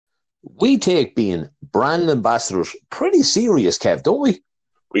We take being brand ambassadors pretty serious, Kev, don't we?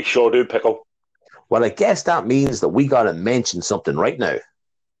 We sure do, Pickle. Well, I guess that means that we got to mention something right now.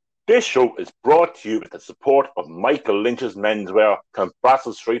 This show is brought to you with the support of Michael Lynch's Menswear,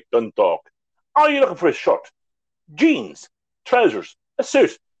 Clonbrassil Street, Dundalk. Are you looking for a shirt, jeans, trousers, a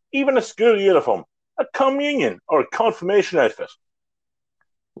suit, even a school uniform, a communion, or a confirmation outfit?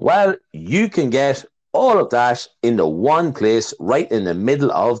 Well, you can get all of that in the one place right in the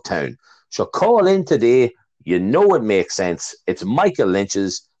middle of town. So call in today. You know it makes sense. It's Michael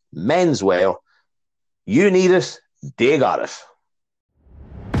Lynch's Menswear. You need it, they got it.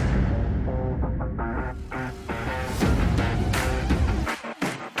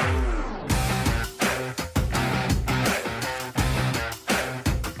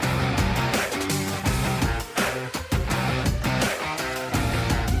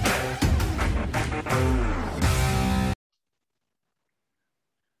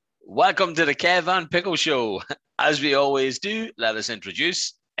 Welcome to the Kev and Pickle Show. As we always do, let us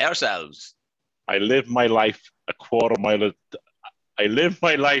introduce ourselves. I live my life a quarter mile at a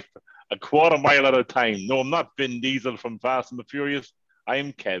time. No, I'm not Vin Diesel from Fast and the Furious. I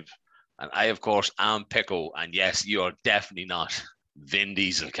am Kev. And I, of course, am Pickle. And yes, you are definitely not Vin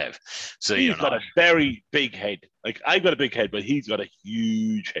Diesel, Kev. So he's got a very big head. Like, I've got a big head, but he's got a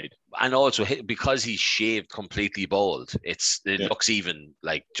huge head. And also, because he's shaved completely bald, it looks even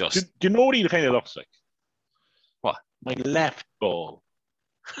like just... Do you know what he kind of looks like? What? My left ball.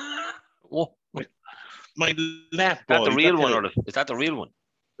 What? My left ball. Is that the real one? Is that the real one?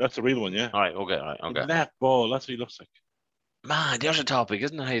 That's the real one, yeah. All right, okay. The left ball, that's what he looks like. Man, there's a topic,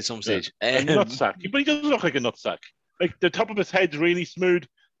 isn't it, at some stage? A nutsack. But he doesn't look like a nutsack. Like, the top of his head's really smooth,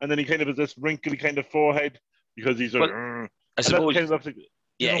 and then he kind of has this wrinkly kind of forehead because he's I suppose... Kind of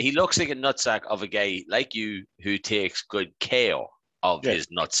he looks like a nutsack of a guy like you who takes good care of his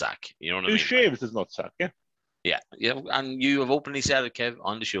nutsack. You know what I mean? Who shaves his nutsack, yeah. Yeah, and you have openly said it, Kev,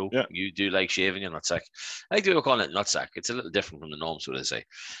 on the show. Yeah. You do like shaving your nutsack. I like to call it nutsack. It's a little different from the norm, so they say.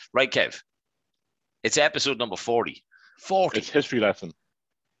 Right, Kev. It's episode number 40. 40. It's history lesson.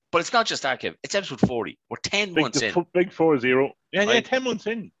 But it's not just that, Kev. It's episode 40. We're 10 months in. Big 4-0. Yeah, 10 months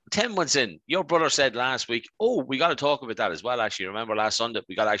in. 10 months in. Your brother said last week, we got to talk about that as well, actually. Remember last Sunday?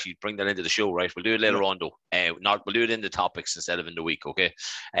 We got to actually bring that into the show, right? We'll do it later on, though. We'll do it in the topics instead of in the week, okay?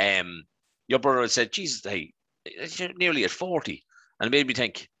 Your brother had said, Jesus, hey, it's nearly at 40. And it made me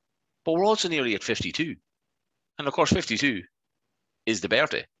think, but we're also nearly at 52. And of course, 52 is the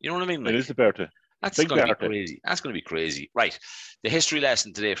birthday. You know what I mean? It is the birthday. That's going to be crazy. That's going to be crazy. Right. The history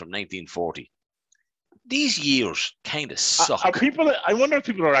lesson today from 1940. These years kind of suck. I wonder if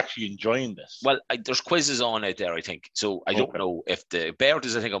people are actually enjoying this. Well, there's quizzes on out there, I think. So I don't know if the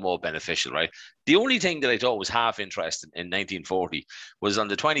birthdays, I think, are more beneficial, right? The only thing that I thought was half interesting in 1940 was on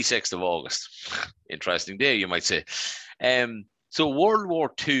the 26th of August. Interesting day, you might say. So World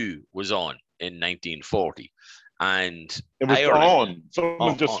War II was on in 1940. And it was Ireland,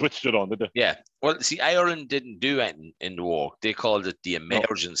 Someone just switched it on, did they? Yeah. Well, see, Ireland didn't do anything in the war. They called it the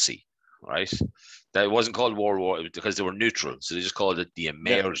emergency, right? That wasn't called World War because they were neutral. So they just called it the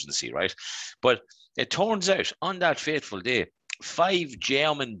emergency, right? But it turns out on that fateful day, 5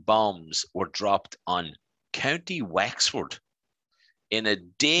 German bombs were dropped on County Wexford in a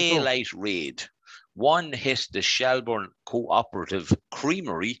daylight raid. One hit the Shelbourne Cooperative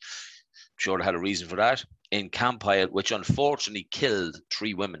Creamery. I'm sure they had a reason for that. In Campile, which unfortunately killed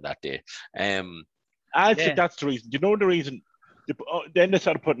 3 women that day. I think that's the reason. Do you know the reason? Then they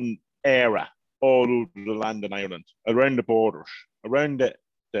started putting ERA all over the land in Ireland, around the borders, around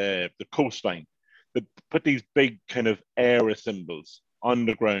the coastline. They put these big kind of ERA symbols on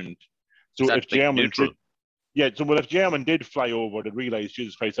the ground. So if German if German did fly over, they'd realise,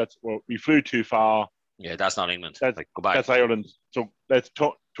 Jesus Christ, we flew too far. Yeah, that's not England. Go back. That's Ireland. So let's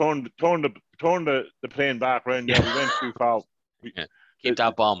turn the plane back around there. We went too far. Keep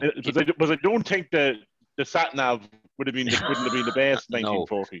that bomb. But I don't think the sat nav wouldn't have been the best in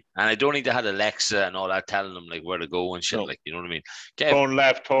 1940. And I don't think they had Alexa and all that telling them like where to go and shit. No. Like, you know what I mean? Turn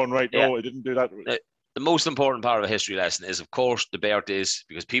left, turn right. No, I didn't do that. The most important part of a history lesson is, of course, the birthdays,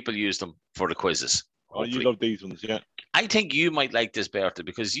 because people use them for the quizzes. Oh, you love these ones, yeah. I think you might like this birthday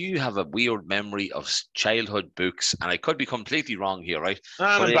because you have a weird memory of childhood books, and I could be completely wrong here, right?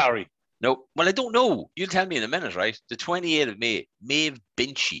 I'm Barry. No, well, I don't know. You'll tell me in a minute, right? The 28th of May, Maeve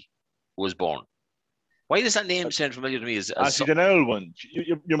Binchy was born. Why does that name sound familiar to me? She's an old one.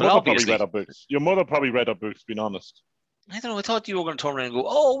 Your mother probably read her books. Your mother probably read her books, being honest. I don't know. I thought you were going to turn around and go,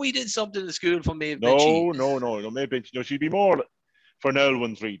 "Oh, we did something in school for Maeve Binchy." No, Maeve Binchy. No, she'd be more for an old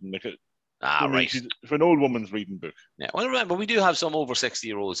one's reading. Like Ah, right. For an old woman's reading book. Yeah. Well, remember, we do have some over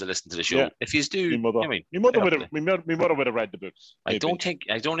 60-year-olds that listen to the show. Yeah. If you do, my mother would have read the books. I don't think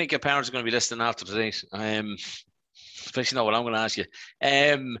your parents are going to be listening after today. Especially not what I'm going to ask you.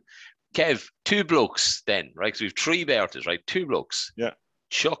 Kev, 2 blokes then, right? So we have 3 Bertas, right? 2 blokes. Yeah.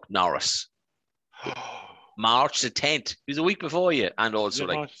 Chuck Norris. March the 10th. He was a week before you, and also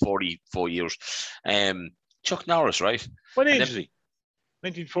 44 years. Chuck Norris, right? What age is he?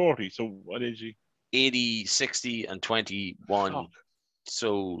 1940. So what age is he? 80, 60, and 21. Fuck.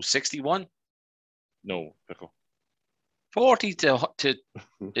 So 61? No, pickle. 40 to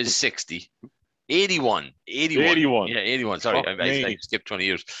is 60. 81. Yeah, 81. Sorry, I skipped 20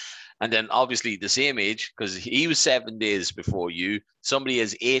 years. And then obviously the same age, because he was 7 days before you. Somebody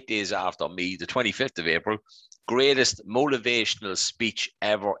is 8 days after me, the 25th of April. Greatest motivational speech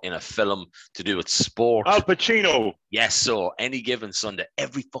ever in a film to do with sport. Al Pacino. Yes, so any given Sunday,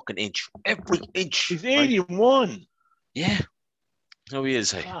 every fucking inch. Every inch. He's 81. Right? Yeah. No, he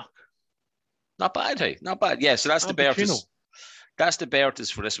is. Hey. Not bad, hey. Not bad. Yeah, so that's Al the Bertas. That's the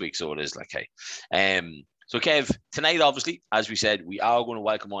Bertas for this week, so it is like, hey. So, Kev, tonight, obviously, as we said, we are going to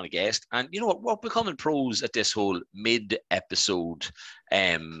welcome on a guest. And you know what? We're becoming pros at this whole mid-episode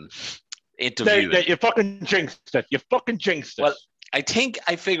interview. You fucking jinxed it. You fucking jinxed it. Well, I think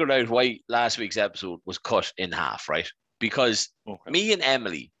I figured out why last week's episode was cut in half, right? Because me and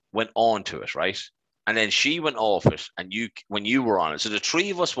Emily went on to it, right? And then she went off it, and when you were on it. So the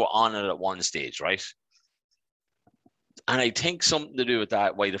 3 of us were on it at one stage, right? And I think something to do with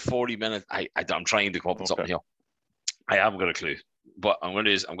that, why the 40 minutes, I'm trying to come up with something here. I haven't got a clue. But I'm going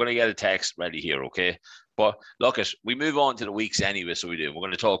to get a text ready here, okay? But look, we move on to the weeks anyway, so we do. We're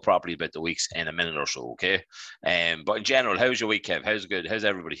going to talk properly about the weeks in a minute or so, okay? But in general, how's your week, Kev? How's it good? How's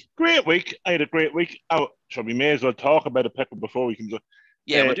everybody? Great week. I had a great week. So we may as well talk about a pickle before we can go.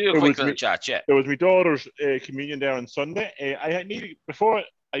 Yeah, we'll do a quick little chat, yeah. It was my daughter's communion there on Sunday. Before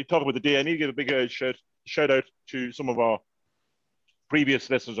I talk about the day, I need to give a big shout out to some of our previous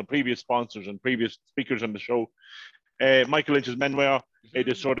listeners and previous sponsors and previous speakers on the show. Michael Lynch's menwear, they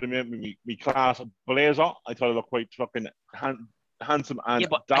sort of made me class blazer. I thought it looked quite fucking handsome and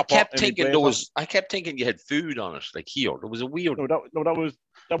but dapper. I kept thinking you had food on it, like here. There was a weird. That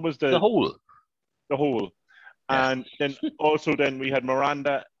was the hole. The hole. Yeah. And then we had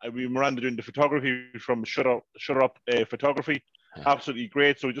Miranda. Miranda doing the photography from Shut Up Photography. Yeah. Absolutely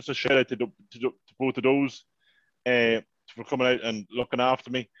great. So just a shout out to both of those for coming out and looking after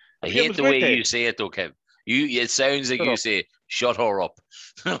me. I hate the way you say it though, Kev. It sounds like you say "shut her up."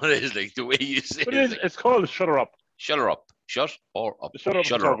 It is like the way you say it. It's called "shut her up." Shut her up. Shut her up.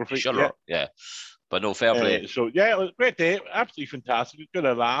 Shut her up. Shut her up. Yeah. But no, fair play. So yeah, it was a great day. Absolutely fantastic. Good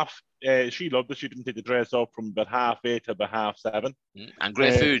a laugh. She loved it. She didn't take the dress off from about 8:30 to about 7:30. And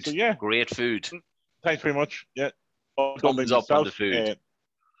great food. So, yeah, great food. Thanks very much. Yeah, thumbs up on the food.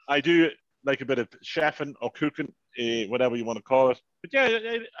 I do like a bit of chefing or cooking, whatever you want to call it. But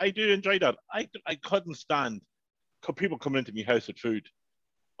yeah, I do enjoy that. I couldn't stand people coming into my house with food.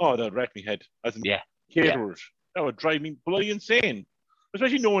 Oh, that'd wreck me head. As in caterers. That would drive me bloody insane.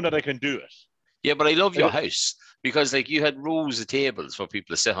 Especially knowing that I can do it. Yeah, but I love your house because like you had rows of tables for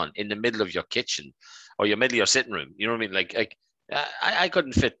people to sit on in the middle of your kitchen or your middle of your sitting room. You know what I mean? Like I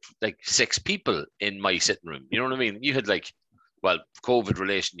couldn't fit like 6 people in my sitting room. You know what I mean? You had COVID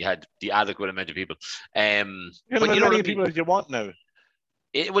relation, you had the adequate amount of people. But you know many people as you want now.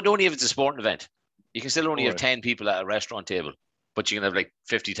 It would only if it's a sporting event. You can still only have 10 people at a restaurant table, but you can have like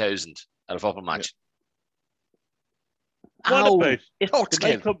 50,000 at a football match. Yeah. What about it hurts,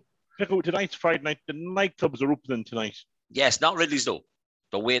 tonight's Friday night. The nightclubs are opening tonight. Yes, not Ridley's though.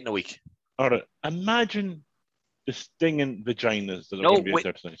 They're waiting a week. All right. Imagine the stinging vaginas that are going to be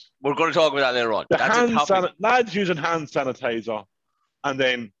there tonight. We're going to talk about that later on. Lads using hand sanitizer and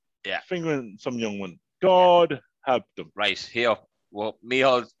then fingering some young one. God help them. Right, here. Well,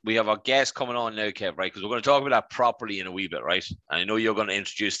 Michal, we have our guest coming on now, Kev, right? Because we're going to talk about that properly in a wee bit, right? And I know you're going to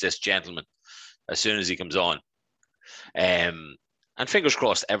introduce this gentleman as soon as he comes on. And fingers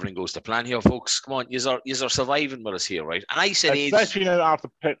crossed, everything goes to plan here, folks. Come on, you're surviving with us here, right? And I said, especially now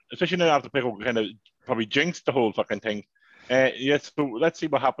after Pickle kind of probably jinxed the whole fucking thing. Yes, so let's see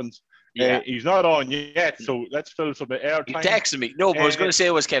what happens. Yeah. He's not on yet, so let's fill some air time. He texted me. No, but I was going to say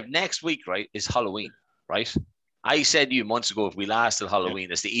Kev, next week, right, is Halloween, right? I said to you months ago, if we last till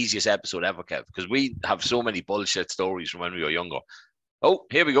Halloween, it's the easiest episode ever, Kev, because we have so many bullshit stories from when we were younger. Oh,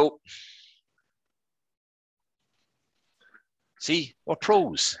 here we go. See, we're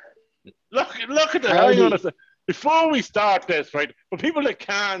pros. Look at the hang on a second. Before we start this, right, for people that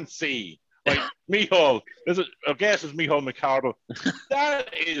can't see, Like, Michael, our guest is Michael McArdle.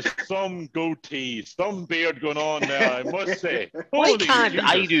 That is some goatee, some beard going on there, I must say. Why Holy can't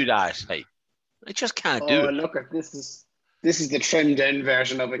I Jesus. do that? Hey, I just can't do it. Look, this is the trimmed down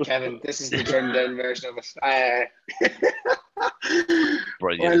version of it, Kevin. This is the trimmed down version of it.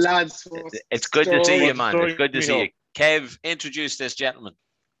 Brilliant. Well, lads, It's good to see you, What's the man. story, It's good to see you. Michael? Kev, introduce this gentleman.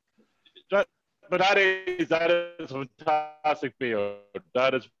 But that is fantastic beard.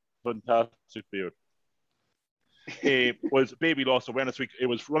 That is fantastic beard. It was Baby Loss Awareness Week. It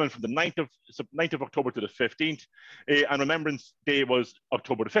was running from the 9th of October to the 15th, and Remembrance Day was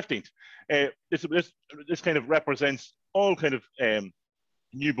October the 15th. This kind of represents all kind of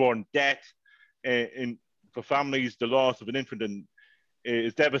newborn death for families. The loss of an infant and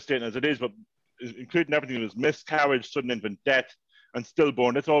is devastating as it is, but including everything that was miscarriage, sudden infant death, and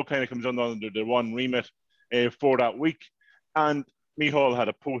stillborn. This all kind of comes under the one remit for that week. And Micheál had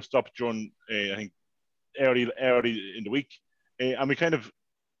a post-up during, I think, early in the week. And we kind of,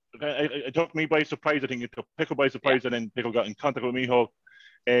 it took me by surprise. I think it took Pickle by surprise, and then Pickle got in contact with Micheál.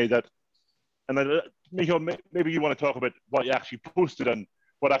 Micheál, maybe you want to talk about what you actually posted and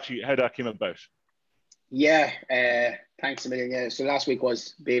how that came about. Yeah, thanks a million. Yeah, so last week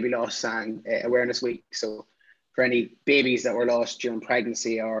was Baby Loss and Awareness Week. So for any babies that were lost during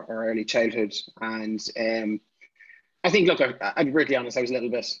pregnancy or early childhood. And I think, look, I'll be brutally honest, I was a little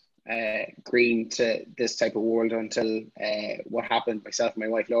bit green to this type of world until what happened, myself and my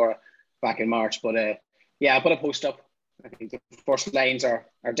wife Laura, back in March. But yeah, I put a post up. I think the first lines are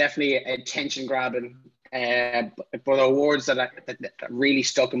definitely attention grabbing, but the words that really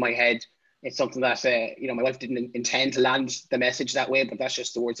stuck in my head. It's something that, my wife didn't intend to land the message that way, but that's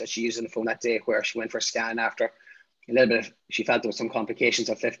just the words that she used on the phone that day, where she went for a scan after a little bit. She felt there was some complications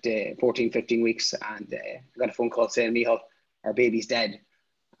at 14, 15 weeks, and got a phone call saying, Micheál, our baby's dead.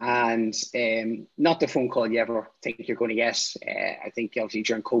 And not the phone call you ever think you're going to get. I think obviously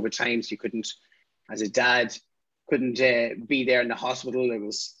during COVID times, you couldn't, as a dad, be there in the hospital. It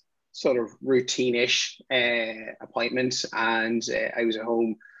was sort of routine-ish appointment, and I was at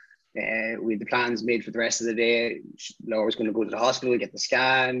home. We had the plans made for the rest of the day. Laura was going to go to the hospital, get the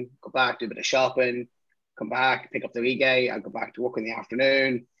scan, go back, do a bit of shopping, come back, pick up the wee guy. I'll go back to work in the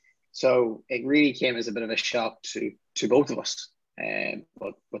afternoon. So it really came as a bit of a shock to both of us.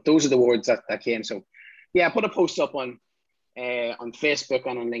 But those are the words that came. So yeah, I put a post up on Facebook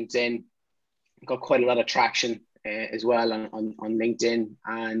and on LinkedIn. Got quite a lot of traction as well on LinkedIn.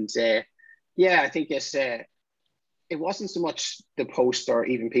 And yeah, I think it wasn't so much the post or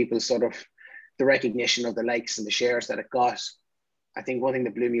even people sort of the recognition of the likes and the shares that it got. I think one thing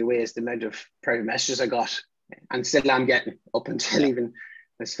that blew me away is the amount of private messages I got, and still am getting up until even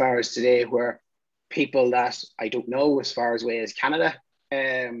as far as today, where people that I don't know as far away as Canada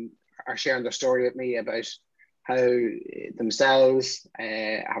are sharing their story with me about how themselves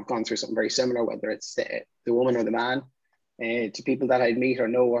have gone through something very similar, whether it's the woman or the man, to people that I meet or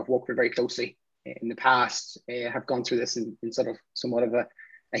know or have worked with very closely in the past, have gone through this in sort of somewhat of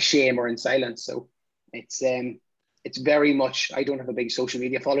a shame or in silence. So it's very much, I don't have a big social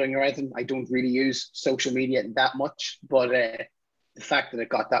media following or anything. I don't really use social media that much, but the fact that it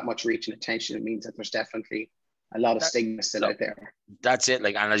got that much reach and attention, it means that there's definitely a lot of stigma still out there. That's it.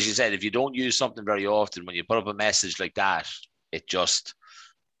 Like, and as you said, if you don't use something very often, when you put up a message like that, it just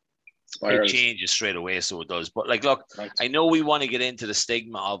it changes straight away. So it does. But like, look, right. I know we want to get into the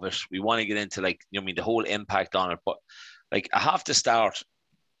stigma of it. We want to get into the whole impact on it. But like, I have to start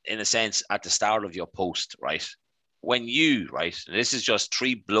in a sense at the start of your post, right? When you, right, and this is just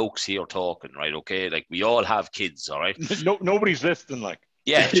three blokes here talking, right? Okay, like we all have kids, all right? Nobody's listening, like.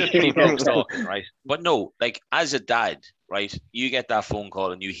 Yeah, just three blokes talking, right? But no, like as a dad, right, you get that phone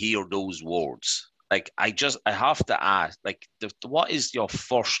call and you hear those words. Like I have to ask, like, what is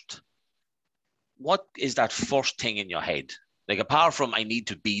that first thing in your head? Like apart from I need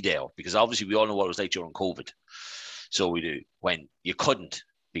to be there, because obviously we all know what it was like during COVID. So we do, when you couldn't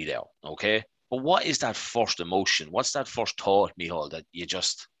be there, okay? But what is that first emotion? What's that first thought, Micheál, that you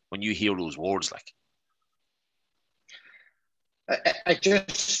just, when you hear those words, like? I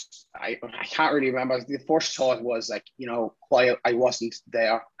can't really remember. The first thought was like, why I wasn't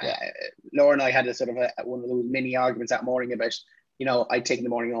there. Laura and I had a sort of one of those mini arguments that morning about, I'd taken the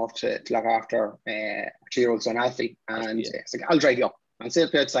morning off to look after a 2-year-old son, Alfie. And it's like, I'll drive you up and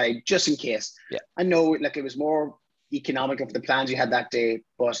sit outside just in case. Yeah. I know like it was more economic of the plans you had that day,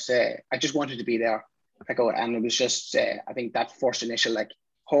 but I just wanted to be there. And it was just, I think that first initial, like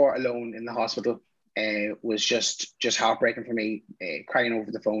her alone in the hospital, was just heartbreaking for me, crying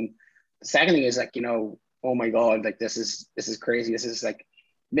over the phone. The second thing is like, oh my God, like this is crazy. This is like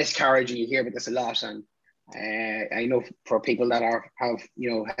miscarriage, and you hear about this a lot. And I know for people that have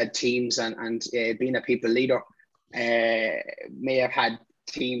had teams and being a people leader, may have had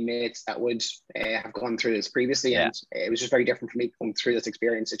teammates that would have gone through this previously, and it was just very different for me going through this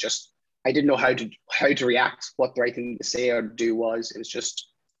experience. I didn't know how to react, what the right thing to say or do was. It was just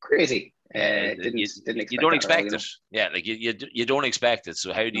crazy. You don't expect it. Yeah, like you don't expect it.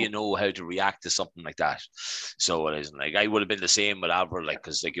 So how do you know how to react to something like that? So it isn't like I would have been the same with Avril, like,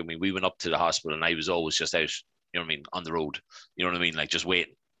 because like, I mean, we went up to the hospital and I was always just out, you know what I mean, on the road, you know what I mean, like just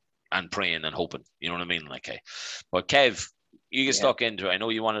waiting and praying and hoping, you know what I mean, like, hey. But Kev, you get stuck into it. I know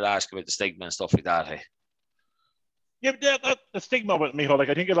you wanted to ask about the stigma and stuff like that, hey. Yeah, the stigma with me, like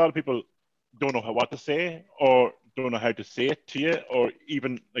I think a lot of people don't know what to say, or don't know how to say it to you, or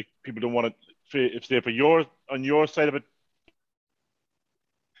even like people don't want to say on your side of it.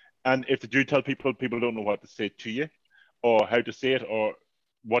 And if they do tell people don't know what to say to you, or how to say it, or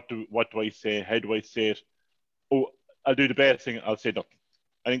what do I say? How do I say it? Oh, I'll do the best thing. I'll say nothing.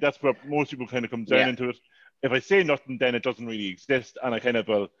 I think that's where most people kind of come down into it. If I say nothing, then it doesn't really exist, and I kind of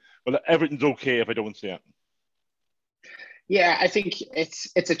well, everything's okay if I don't say it. Yeah, I think it's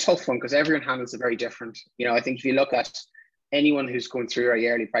a tough one because everyone handles it very different. I think if you look at anyone who's going through a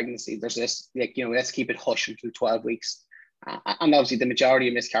yearly pregnancy, there's this, like, let's keep it hush until 12 weeks. And obviously the majority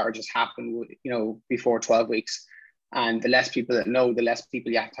of miscarriages happen, before 12 weeks. And the less people that know, the less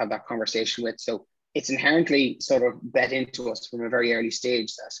people you have to have that conversation with. So it's inherently sort of bet into us from a very early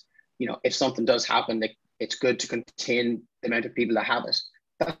stage that, if something does happen, like, it's good to contain the amount of people that have it.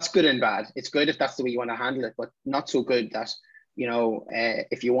 That's good and bad. It's good if that's the way you want to handle it, but not so good that,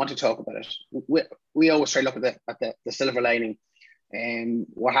 if you want to talk about it, we always try to look at the silver lining.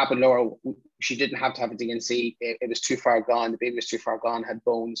 What happened, Laura, she didn't have to have a DNC. It was too far gone. The baby was too far gone, had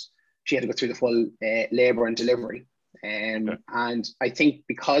bones. She had to go through the full labor and delivery. And I think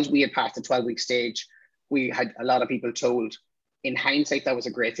because we had passed the 12-week stage, we had a lot of people told, in hindsight, that was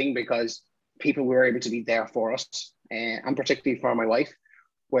a great thing because people were able to be there for us, and particularly for my wife,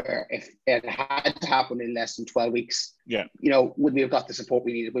 where if it had to happen in less than 12 weeks, would we have got the support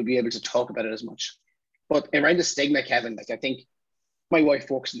we needed? Would we be able to talk about it as much? But around the stigma, Kevin, like, I think my wife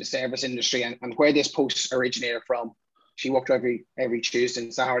works in the service industry, and where this post originated from, she worked every Tuesday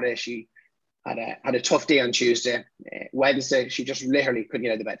and Saturday. She had a tough day on Tuesday. Wednesday, she just literally couldn't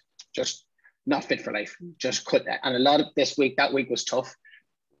get out of bed, just not fit for life, just couldn't. And a lot of that week was tough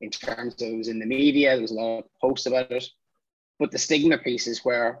in terms of, it was in the media, there was a lot of posts about it. But the stigma piece is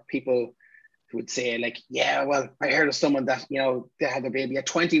where people would say, like, yeah, well, I heard of someone that, they had their baby at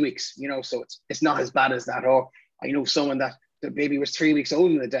 20 weeks, so it's not as bad as that. Or I know someone that their baby was 3 weeks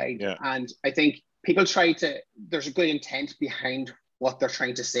old and they died. Yeah. And I think people there's a good intent behind what they're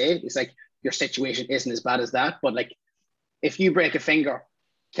trying to say. It's like, your situation isn't as bad as that. But like, if you break a finger,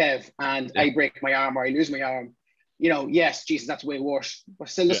 Kev, and I break my arm or I lose my arm, yes, Jesus, that's way worse. But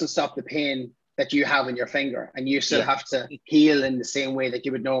still doesn't stop the pain that you have in your finger, and you still have to heal in the same way that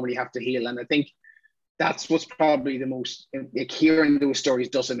you would normally have to heal. And I think that's what's probably the most, like, hearing those stories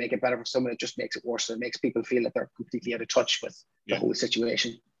doesn't make it better for someone, it just makes it worse. So it makes people feel that they're completely out of touch with the whole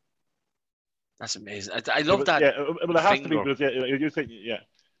situation. That's amazing. I love that. Yeah, well, it has to be, because you say,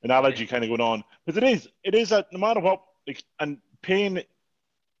 analogy kind of going on, because it is that no matter what, like, and pain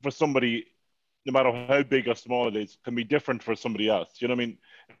for somebody, no matter how big or small it is, can be different for somebody else. You know what I mean?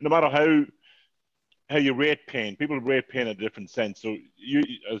 No matter how you rate pain, people rate pain in a different sense. So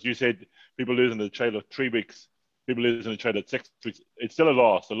as you said, people losing a child at 3 weeks, people losing a child at 6 weeks, it's still a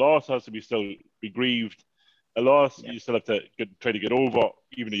loss. The loss has to be grieved. A loss you still have to try to get over,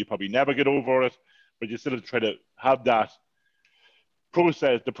 even though you probably never get over it, but you still have to try to have that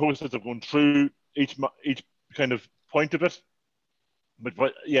process, the process of going through each kind of point of it.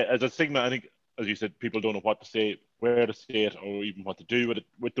 But as a stigma, I think, as you said, people don't know what to say, where to say it, or even what to do with it,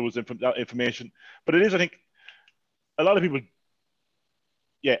 with that information. But it is, I think, a lot of people,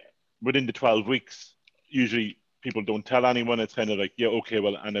 within the 12 weeks, usually people don't tell anyone. It's kind of like, okay,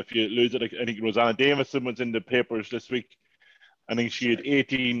 well, and if you lose it, like, I think Rosanna Davison was in the papers this week. I think she had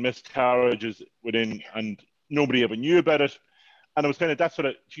 18 miscarriages within, and nobody ever knew about it. And it was kind of that sort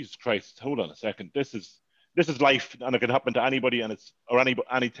of, Jesus Christ, hold on a second. This is life, and it can happen to anybody, and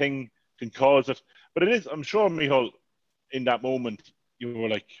anything can cause it. But it is, I'm sure, Michael, in that moment, you were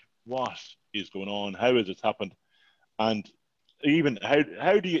like, what is going on? How has this happened? And even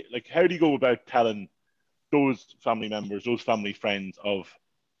how do you go about telling those family members, those family friends of,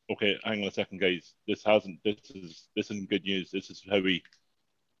 okay, hang on a second, guys, this isn't good news. This is how we,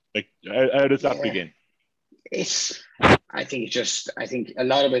 like, how does that begin? I think a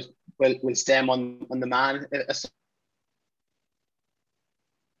lot of it will stem on the man.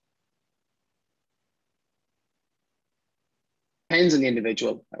 depends on the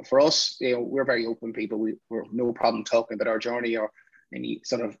individual. For us, we're very open people. We're no problem talking about our journey or any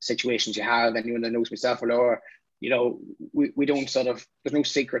sort of situations you have. Anyone that knows myself or Laura, we don't there's no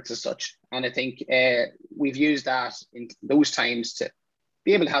secrets as such. And I think we've used that in those times to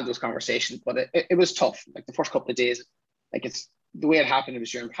be able to have those conversations. But it was tough. Like the first couple of days, like it's the way it happened. It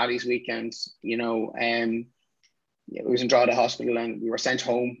was during Paddy's weekend. It was in Drogheda Hospital, and we were sent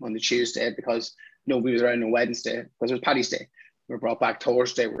home on the Tuesday because nobody was around on Wednesday because it was Paddy's Day. We were brought back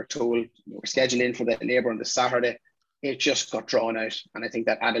Thursday. We were told we were scheduled in for the labour on the Saturday. It just got drawn out, and I think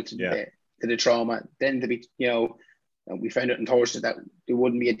that added to the trauma. Then we found out on Thursday that there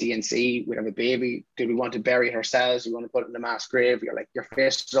wouldn't be a DNC. We'd have a baby. Did we want to bury it ourselves? We want to put it in a mass grave? You're like, you're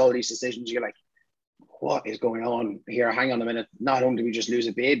faced with all these decisions. You're like, what is going on here? Hang on a minute. Not only did we just lose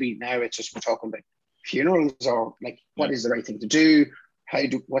a baby, now it's just we're talking about funerals or like what is the right thing to do?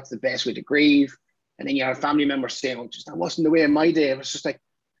 What's the best way to grieve? And then you have family members saying, "Oh, that wasn't the way in my day." It was just like,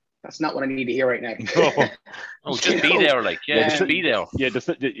 that's not what I need to hear right now. Just be there, just be there. Yeah,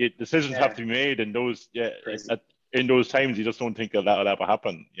 decisions have to be made, and those, in those times, you just don't think that'll ever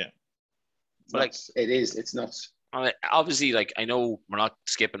happen. Yeah, it's nuts. Obviously, I know we're not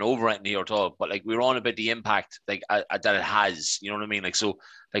skipping over anything here at all, but we're on about the impact that it has. You know what I mean? So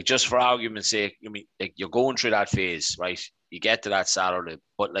just for argument's sake, I mean, you're going through that phase, right? You get to that Saturday,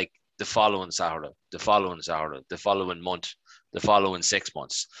 but the following Saturday, the following Saturday, the following month, the following 6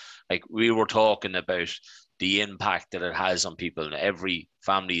 months, we were talking about the impact that it has on people. And every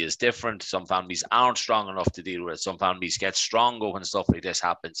family is different. Some families aren't strong enough to deal with it. Some families get stronger when stuff like this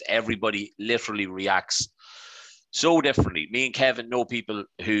happens. Everybody literally reacts so differently. Me and Kevin know people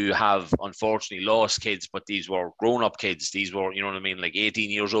who have unfortunately lost kids, but these were grown-up kids. These were,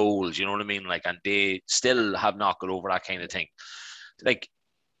 18 years old, you know what I mean? And they still have not got over that kind of thing.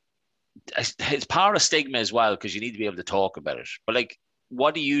 It's part of stigma as well, because you need to be able to talk about it. But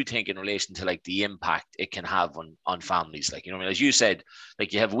what do you think in relation to the impact it can have on families? As you said,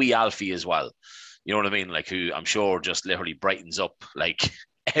 you have wee Alfie as well, you know what I mean? Who I'm sure just literally brightens up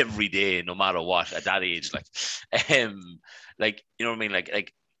every day, no matter what, at that age. You know what I mean?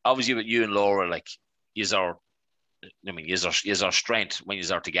 Obviously with you and Laura, is our strength when you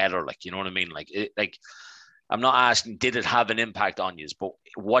are together, you know what I mean? I'm not asking, did it have an impact on you? But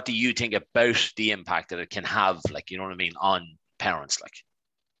what do you think about the impact that it can have, you know what I mean, on parents?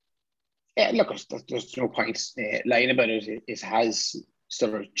 Yeah, look, there's no point lying about it. It has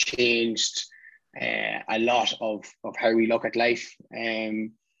sort of changed a lot of how we look at life. I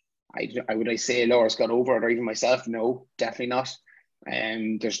say Laura's got over it, or even myself? No, definitely not.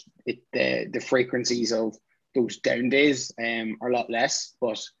 There's the frequencies of those down days are a lot less.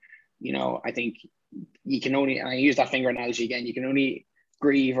 But I think you can only, and I use that finger analogy again, you can only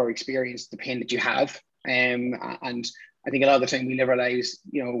grieve or experience the pain that you have. And I think a lot of the time we live our lives,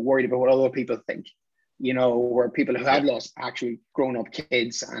 worried about what other people think. Where people who have lost actually grown-up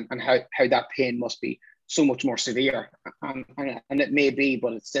kids and how that pain must be so much more severe. And it may be,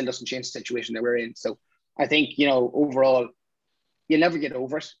 but it still doesn't change the situation that we're in. So I think, overall, you'll never get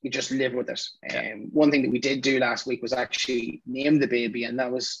over it. You just live with it. One thing that we did do last week was actually name the baby. And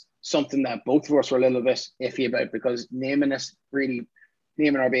that was something that both of us were a little bit iffy about, because naming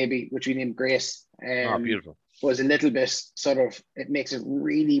our baby, which we named Grace, beautiful, was a little bit it makes it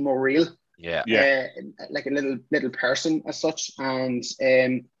really more real. Like a little person as such. And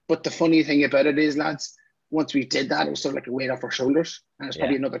but the funny thing about it is, lads, once we did that, it was sort of like a weight off our shoulders, and it's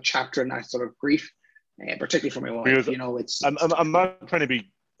probably another chapter in that sort of grief, particularly for my wife. It's I'm not trying to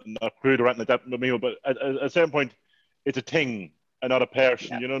be not crude or anything like that, but at a certain point, it's a thing and not a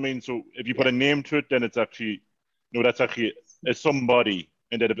person. You know what I mean? So if you put a name to it, then it's actually that's actually a somebody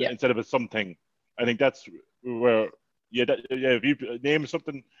instead of a something. I think that's where if you name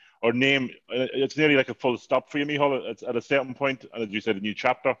something. Or name, it's nearly like a full stop for you, Micheál. It's at a certain point, and as you said, a new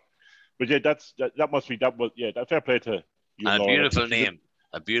chapter. But that's fair play to you. And a beautiful name.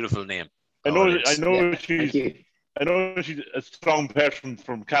 A beautiful name. I know she's a strong person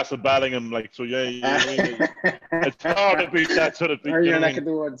from Castle Ballingham, so it's hard to beat that sort of thing. Or your neck of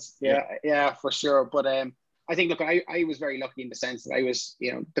the woods. Yeah, for sure. But I think, look, I was very lucky in the sense that I was,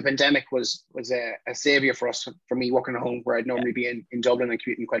 the pandemic was a savior for us, for me working at home where I'd normally be in Dublin and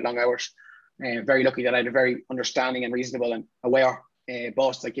commuting quite long hours. Very lucky that I had a very understanding and reasonable and aware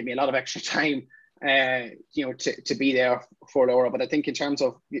boss that gave me a lot of extra time, to be there for Laura. But I think in terms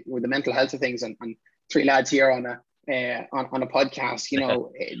of the mental health of things and three lads here on a podcast,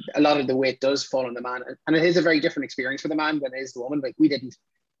 a lot of the weight does fall on the man, and it is a very different experience for the man than it is the woman.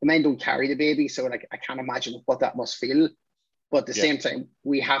 The men don't carry the baby, so I can't imagine what that must feel. But at the same time,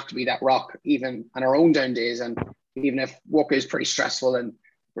 we have to be that rock, even on our own down days. And even if work is pretty stressful and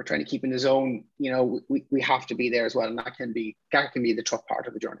we're trying to keep in the zone, you know, we have to be there as well. And that can be the tough part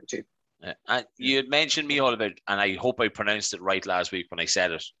of the journey too. And you had mentioned me all about, and I hope I pronounced it right last week when I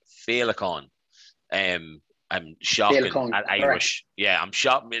said it, Féileacáin. I'm shocking at Irish. Correct. Yeah, I'm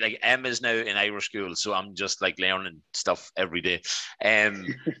shocked. Like Emma's now in Irish school, so I'm just like learning stuff every day.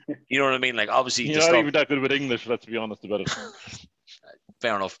 You know what I mean? Like obviously, you're not even that good with English. Let's be honest about it.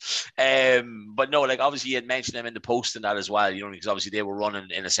 Fair enough. But no, like obviously you had mentioned them in the post and that as well, you know, because obviously they were running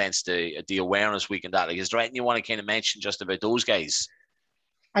in a sense the awareness week and that. Like, is there anything you want to kind of mention just about those guys?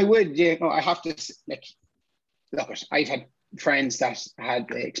 I would, you know, I have to like look. I've had friends that had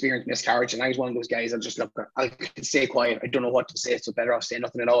experienced miscarriage, and I was one of those guys. I could stay quiet. I don't know what to say, so better off saying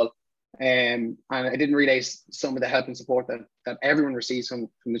nothing at all. And I didn't realize some of the help and support that everyone receives from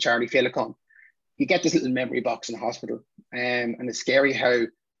the charity Féileacáin. You get this little memory box in the hospital, and it's scary how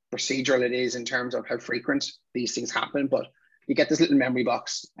procedural it is in terms of how frequent these things happen. But you get this little memory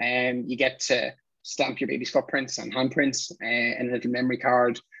box, and you get to stamp your baby's footprints and handprints, and a little memory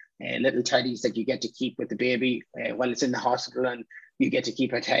card, little teddies that you get to keep with the baby while it's in the hospital, and you get to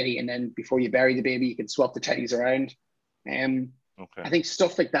keep a teddy, and then before you bury the baby, you can swap the teddies around. I think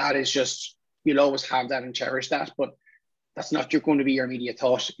stuff like that is just, you'll always have that and cherish that, but that's not going to be your immediate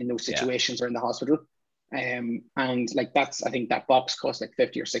thought in those situations or in the hospital. And like I think that box costs like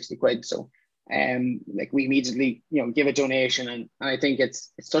 50 or 60 quid. So like we immediately, you know, give a donation, and I think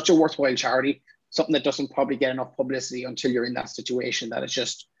it's such a worthwhile charity, something that doesn't probably get enough publicity until you're in that situation, that it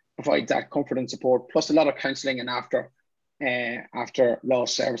just provides that comfort and support, plus a lot of counselling and after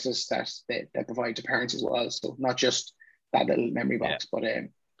loss services that provide to parents as well. So not just that little memory box, but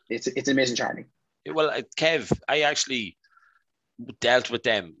it's an amazing charity. Well, Kev, I actually dealt with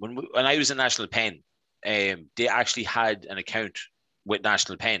them when I was in National Pen. They actually had an account with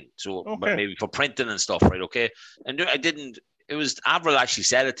National Pen, so maybe for printing and stuff, right? Okay, and I didn't. It was Avril actually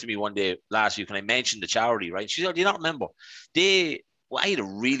said it to me one day last week when I mentioned the charity, right? She said, "Do you not remember?" I had a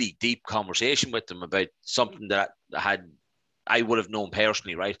really deep conversation with them about something that I would have known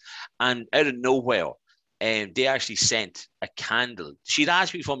personally, right? And out of nowhere, they actually sent a candle. She'd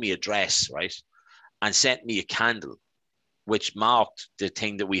asked me for my address, right? And sent me a candle, which marked the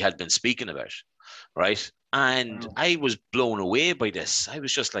thing that we had been speaking about, right? And I was blown away by this. I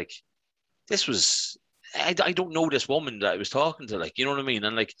was just like, I don't know this woman that I was talking to, like, you know what I mean?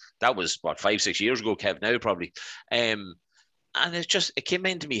 And like, that was what, 5-6 years ago, Kev, now probably. And it came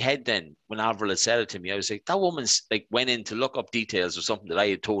into my head then when Avril had said it to me. I was like, that woman's like went in to look up details of something that I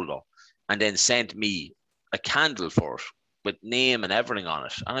had told her, and then sent me a candle for it with name and everything on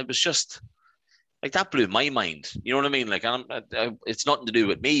it. And I was just like, that blew my mind. You know what I mean? Like, it's nothing to do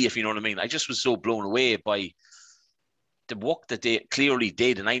with me, if you know what I mean. I just was so blown away by the work that they clearly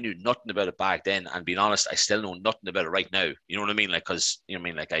did, and I knew nothing about it back then. And being honest, I still know nothing about it right now. You know what I mean? Like, because, you know what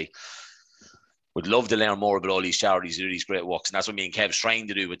I mean? Like, I would love to learn more about all these charities who do these great works, and that's what me and Kev's trying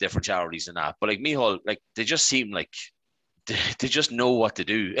to do with different charities and that. But like Micheál, like, they just seem like they just know what to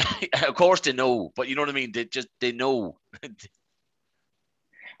do. Of course they know, but you know what I mean? They know.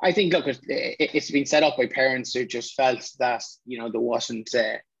 I think, look, it's been set up by parents who just felt that, you know, there wasn't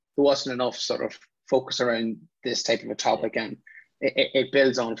enough sort of focus around this type of a topic, and it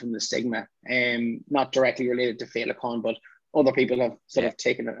builds on from the stigma, not directly related to Féileacáin, but other people have sort of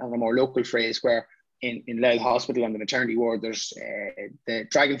taken it on a more local phrase, where in Louth Hospital on the maternity ward, there's the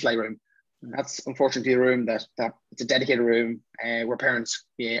Dragonfly room. And that's unfortunately a room that it's a dedicated room where parents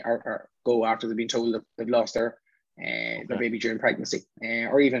go after they've been told that they've lost their baby during pregnancy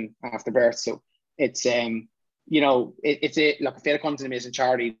or even after birth. So it's you know, Féileacáin's an amazing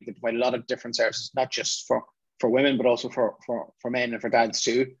charity. They provide a lot of different services, not just for women, but also for men and for dads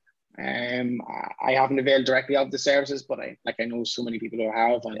too. I haven't availed directly of the services, but I know so many people who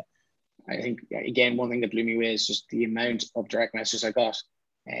have, and I think, again, one thing that blew me away is just the amount of direct messages I got,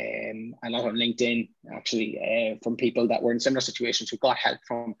 a lot on LinkedIn actually, from people that were in similar situations who got help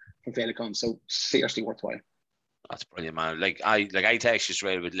from Féileacáin. So seriously worthwhile. That's brilliant, man. Like I text you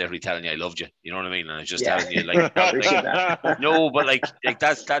straight with literally telling you I loved you. You know what I mean? And I was just telling you, like, no, but like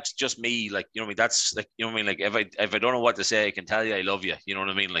that's just me. Like, you know what I mean? That's like, you know what I mean? Like, if I don't know what to say, I can tell you I love you. You know what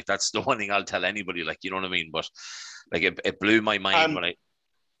I mean? Like, that's the one thing I'll tell anybody. Like, you know what I mean? But like, it blew my mind when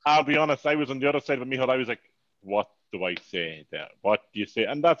I'll be honest, I was on the other side of Micheál. I was like, what do I say there? What do you say?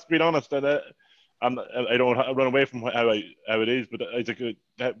 And that's, being honest, I don't run away from how it is, but I think,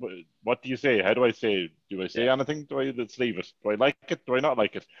 what do you say? How do I say? Do I say anything? Do I just leave it? Do I like it? Do I not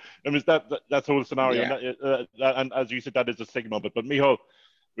like it? I mean, that's the whole scenario. And as you said, that is a stigma. But Micheál,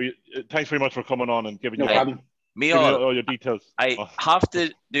 thanks very much for coming on and giving no problem. Michael, all your details. I have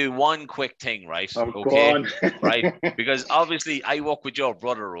to do one quick thing, right? Oh, okay, go on. right? Because obviously I work with your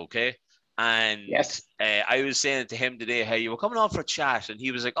brother, okay? And yes, I was saying to him today how you were coming on for a chat, and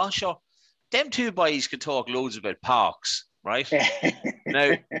he was like, "Oh, sure, them two boys could talk loads about parks, right?"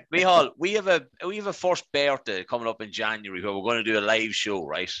 Now, Michael, we have a first birthday coming up in January where we're going to do a live show,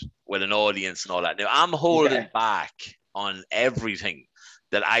 right, with an audience and all that. Now, I'm holding back on everything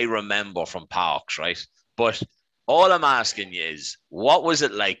that I remember from parks, right? But all I'm asking you is, what was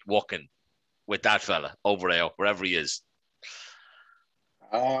it like working with that fella over there, wherever he is?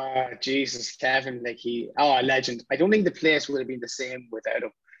 Oh, Jesus, Kevin, a legend. I don't think the place would have been the same without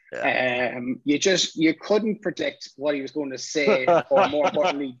him. Yeah. You couldn't predict what he was going to say, or more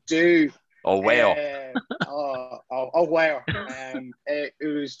importantly, do. Oh, where? Where? It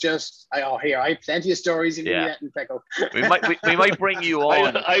was just. I have plenty of stories in me and Pickle. We might bring you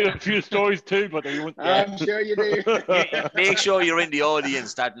on. I have a few stories too, but I'm sure you do. Make sure you're in the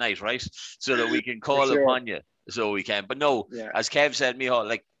audience that night, right? So that we can call upon you. So we can. But no, as Kev said, Michael,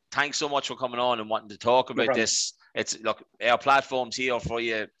 like, thanks so much for coming on and wanting to talk about this. It's look, our platform's here for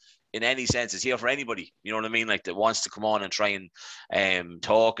you in any sense. It's here for anybody, you know what I mean, like, that wants to come on and try and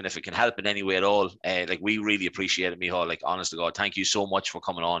talk, and if it can help in any way at all, like, we really appreciate it, Michael. Like, honest to God, thank you so much for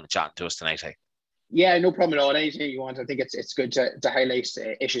coming on and chatting to us tonight. Hey? Yeah, no problem at all. Anything you want. I think it's good to highlight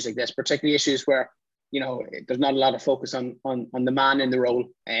issues like this, particularly issues where, you know, there's not a lot of focus on the man in the role,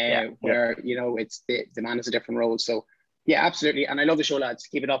 where you know, it's the man is a different role. So yeah, absolutely. And I love the show, lads.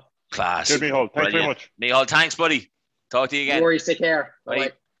 Keep it up. Class. Good, Michael. Thanks very much. Michael, thanks, buddy. Talk to you again. No worries. Take care.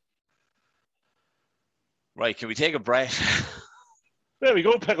 Bye. Right, can we take a breath? There we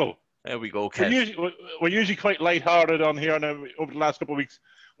go, Pickle. There we go, Kev. We're usually quite light-hearted on here now over the last couple of weeks.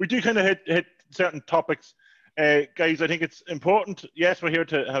 We do kind of hit certain topics. Guys, I think it's important. Yes, we're here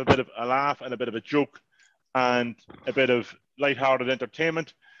to have a bit of a laugh and a bit of a joke and a bit of light-hearted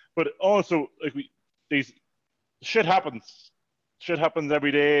entertainment. But also, like, these shit happens. Shit happens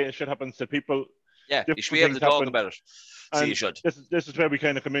every day. Shit happens to people. Yeah, you should be able to talk about it. So you should. This is where we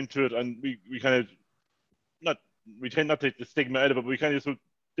kind of come into it, and we kind of tend not to take the stigma out of it, but we kind of just,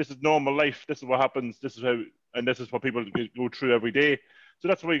 this is normal life. This is what happens. This is how, and this is what people go through every day. So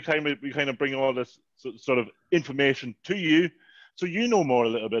that's why we kind of bring all this sort of information to you, so you know more a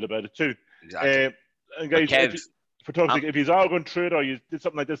little bit about it too. Exactly. And guys, if you're all going through it, or you did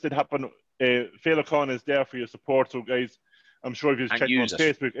something like this did happen, Failacon is there for your support. So guys, I'm sure if you check on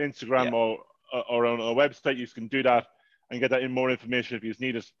Facebook, Instagram, or on our website, you can do that and get that in more information if you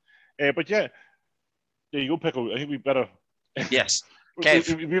need it. But yeah, there you go, Pickle. I think we better. Yes. Kev.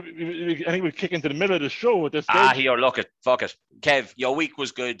 I think we'll kick into the middle of the show at this stage. Here, look it. Fuck it. Kev, your week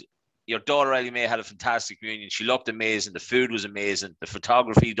was good. Your daughter, Ellie Mae, had a fantastic reunion. She looked amazing. The food was amazing. The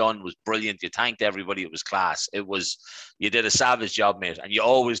photography done was brilliant. You thanked everybody. It was class. You did a savage job, mate. And you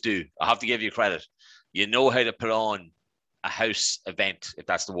always do. I have to give you credit. You know how to put on a house event, if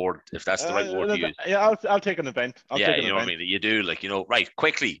that's the word, if that's the right word to use. Yeah, I'll take an event. You know what I mean? You do, like, you know, right,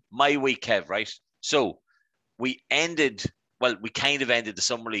 quickly, my week, Kev, right? So we kind of ended the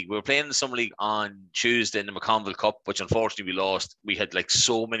Summer League. We were playing the Summer League on Tuesday in the McConville Cup, which unfortunately we lost. We had like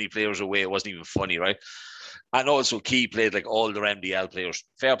so many players away, it wasn't even funny, right? And also Key played like all their MDL players.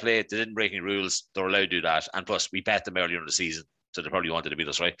 Fair play, they didn't break any rules. They're allowed to do that. And plus, we bet them earlier in the season, so they probably wanted to beat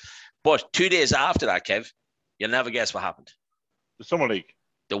us, right? But 2 days after that, Kev, you'll never guess what happened. The Summer League.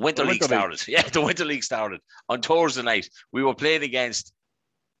 The Winter League started. Yeah, the Winter League started. On Thursday night, we were playing against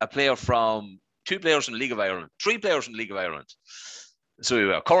two players from the League of Ireland, 3 players from the League of Ireland. So we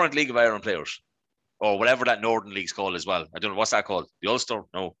were current League of Ireland players, or whatever that Northern League's called as well. I don't know, what's that called? The Ulster?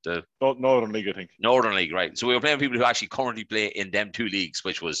 No, the Northern League, I think. Northern League, right. So we were playing people who actually currently play in them 2 leagues,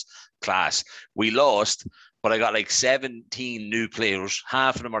 which was class. We lost, but I got like 17 new players.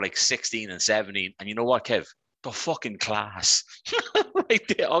 Half of them are like 16 and 17. And you know what, Kev? They're fucking class. Right,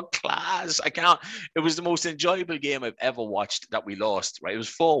 they are class. It was the most enjoyable game I've ever watched that we lost, right? It was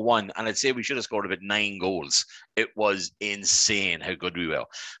 4-1, and I'd say we should have scored about 9 goals. It was insane how good we were.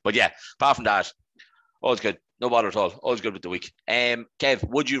 But yeah, apart from that, all's good. No bother at all. All's good with the week. Kev,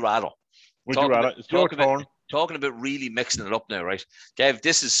 would you rather? It's your turn. Talking about really mixing it up now, right? Kev,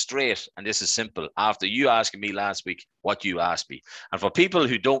 this is straight and this is simple. After you asking me last week what you asked me. And for people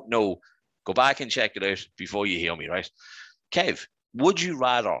who don't know, go back and check it out before you hear me, right? Kev, would you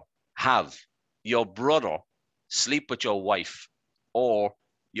rather have your brother sleep with your wife or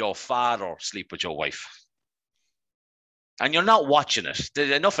your father sleep with your wife? And you're not watching it.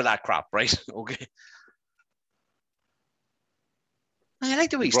 There's enough of that crap, right? Okay. I like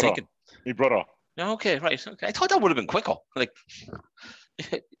the way he's thinking. Your brother. Okay, right. Okay. I thought that would have been quicker. Like,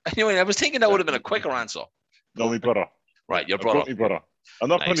 anyway, I was thinking that would have been a quicker answer. No, my brother. Right, your brother. My brother. I'm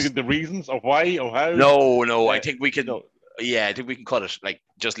not going to get the reasons of why or how. No. I think we can. No. Yeah, I think we can cut it. Like,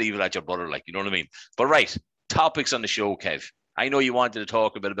 just leave it at your brother. Like, you know what I mean? But right, topics on the show, Kev. I know you wanted to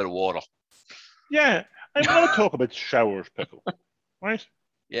talk a bit of water. Yeah, I want to talk about showers, Pickle. Right?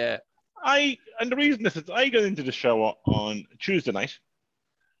 Yeah. And the reason is I got into the shower on Tuesday night,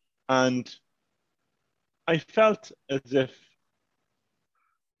 and I felt as if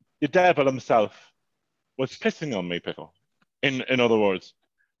the devil himself was pissing on me, Pickle. In other words,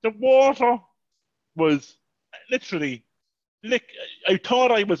 the water was literally I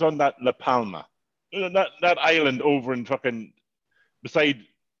thought I was on that La Palma, that island over in fucking beside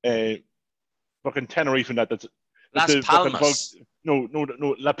fucking Tenerife, and that's Las Palmas. No,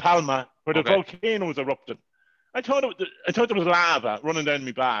 La Palma, where the volcano was erupting. I thought there was lava running down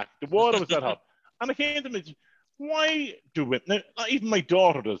my back. The water was that hot, and I came to me, why do women? Now, not even my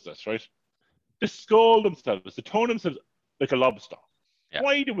daughter does this, right? They scald themselves, they turn themselves like a lobster. Yeah.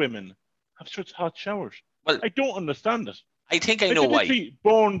 Why do women have such hot showers? Well, I don't understand it. I think I know why. They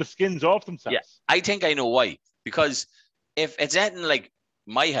burn the skins off themselves. Yeah, I think I know why. Because if it's anything like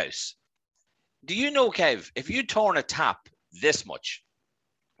my house, do you know, Kev, if you turn a tap this much,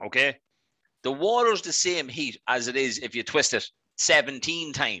 okay, the water's the same heat as it is if you twist it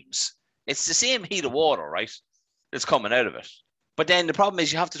 17 times. It's the same heat of water, right? That's coming out of it. But then the problem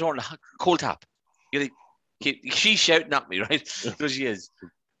is you have to turn the cold tap. You're like, she's shouting at me, right? So she is.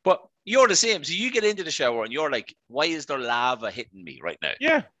 But you're the same. So you get into the shower and you're like, why is there lava hitting me right now?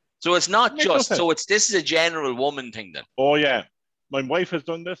 Yeah. So it's not just, so this is a general woman thing then. Oh, yeah. My wife has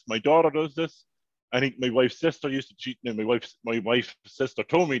done this. My daughter does this. I think my wife's sister used to cheat. My wife's sister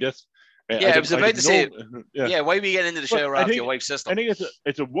told me this. I was about to say, why we get into the shower after your wife's sister? I think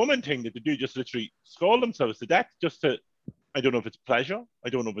it's a woman thing that they do, just literally scald themselves to death just to, I don't know if it's pleasure. I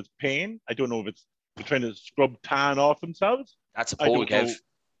don't know if it's pain. I don't know if it's they're trying to scrub tan off themselves. That's a poll, Kev.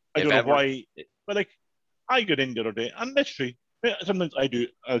 I don't know why. But like, I got in the other day and literally, sometimes I do,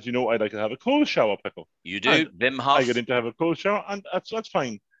 as you know, I like to have a cold shower, Pickle. You do? Wim Hof? I get in to have a cold shower and that's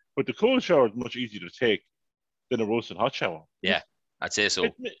fine. But the cold shower is much easier to take than a roasting hot shower. Yeah, I'd say so.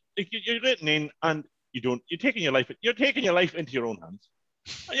 You're getting in and you're taking your life into your own hands.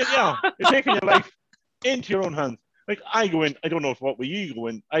 Yeah, you're taking your life into your own hands. Like I go in, I don't know what way you go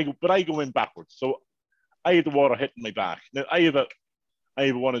in. I go in backwards. So I have the water hitting my back. Now I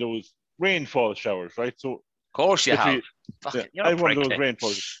have one of those rainfall showers, right? So of course you have. I have one of those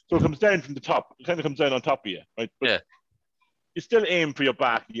rainfalls. So it comes down from the top. It kind of comes down on top of you, right? But you still aim for your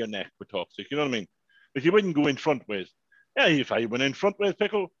back and your neck for toxic. You know what I mean? Like you wouldn't go in front ways. Yeah, if I went in front ways,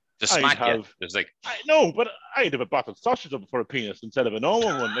 Pickle, just smack you. It's like but I'd have a bottle of sausage up for a penis instead of a normal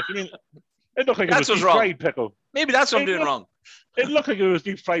one. Like I mean, it looked like that's it was deep fried, Pickle. Maybe that's what I'm doing wrong. It looked like it was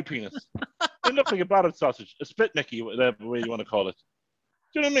deep fried penis. It looked like a bottle of sausage, a split Mickey, whatever way you want to call it.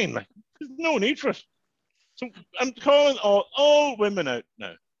 Do you know what I mean? Like, there's no need for it. So I'm calling all women out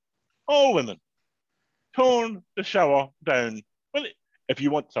now. All women, turn the shower down. Well, if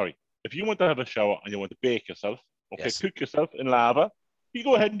you want to have a shower and you want to bake yourself, cook yourself in lava, you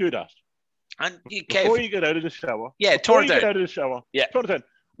go ahead and do that. And before you get out of the shower, turn it down. Get out of the shower, turn it down.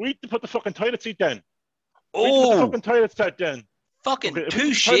 We need to put the fucking toilet seat down. Oh, put the fucking toilet seat down. Fucking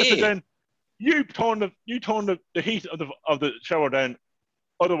touche. You turn the heat of the shower down.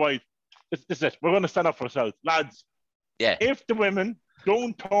 Otherwise, this is it. We're going to stand up for ourselves, lads. Yeah. If the women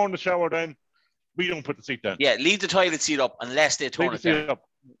don't turn the shower down, we don't put the seat down. Yeah, leave the toilet seat up unless they turn it down.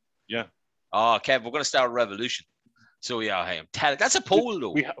 Yeah. Oh, Kev, we're going to start a revolution. So yeah, that's a poll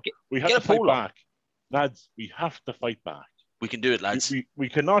though. We have to fight back, lads. We have to fight back. We can do it, lads. We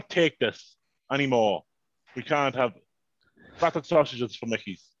cannot take this anymore. We can't have battered sausages for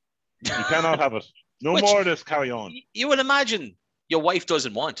Mickey's. We cannot have it. No more of this. Carry on. You would imagine your wife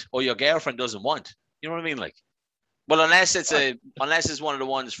doesn't want or your girlfriend doesn't want. You know what I mean? Like, well, unless it's one of the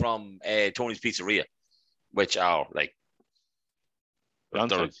ones from Tony's Pizzeria, which are like they're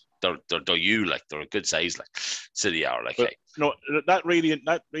a good size, like so they are like. But, no, that really,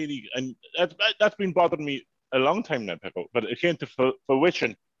 and that's been bothering me a long time now, Pickle. But it came to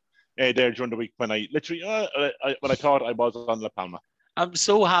fruition there during the week when I literally when I thought I was on La Palma. I'm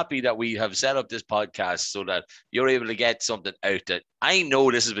so happy that we have set up this podcast so that you're able to get something out that I know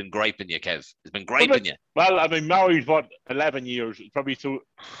this has been griping you, Kev. It's been griping you. Well, I've been married for 11 years. Probably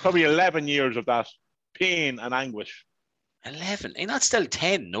 11 years of that pain and anguish. 11? Ain't that still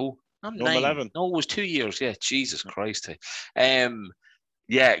 10? No, I'm 9. 11. No, it was 2 years. Yeah, Jesus Christ. Yeah,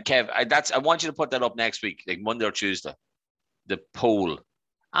 Kev, I want you to put that up next week, like Monday or Tuesday. The poll.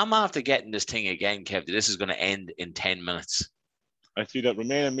 I'm after getting this thing again, Kev. This is going to end in 10 minutes. I see that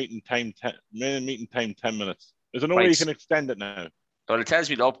remaining meeting time 10 minutes. There's no way Right. you can extend it now. Well, it tells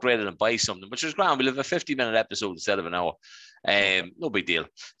me to upgrade it and buy something, which is grand. We'll have a 50-minute episode instead of an hour. No big deal.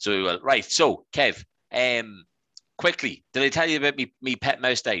 So we will. Right. So, Kev, quickly, did I tell you about me pet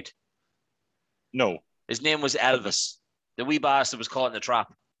mouse died? No. His name was Elvis. The wee bastard was caught in a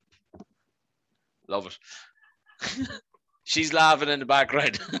trap. Love it. She's laughing in the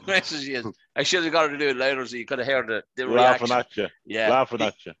background. She is. I should have got her to do it louder so you could have heard the laughing reaction. at you. Yeah. Laughing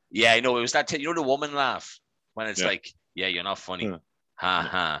at you. Yeah, I know. It was that, you know, the woman laugh when it's Yeah. like, yeah, you're not funny. Yeah. Ha,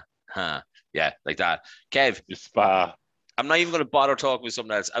 ha, ha. Yeah, like that. Kev, You spa. I'm not even going to bother talking with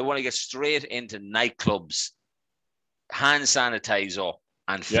someone else. I want to get straight into nightclubs, hand sanitizer,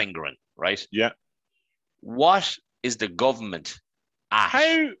 and fingering, right? Yeah. What is the government at?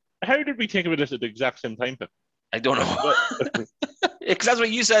 How did we think about this at the exact same time, Pip? I don't know. Because that's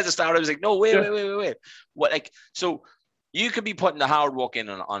what you said at the start. I was like, no, wait. What, like, so you could be putting the hard work in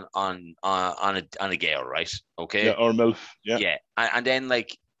on a girl, right? Okay. Yeah, or MILF. Yeah. Yeah. And then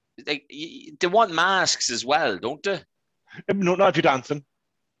like they want masks as well, don't they? No, not if you're dancing.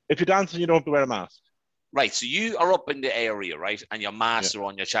 If you're dancing, you don't have to wear a mask. Right. So you are up in the area, right? And your masks are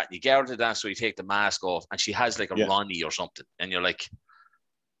on, your chat. You get her to dance, so you take the mask off, and she has like a Ronnie or something. And you're like,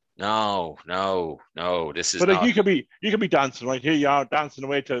 no, this is but not. You could be dancing, right? Here you are dancing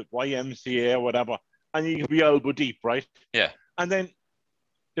away to YMCA or whatever, and you could be elbow deep, right? Yeah. And then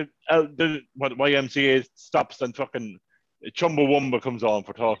the YMCA stops and fucking Chumbawamba comes on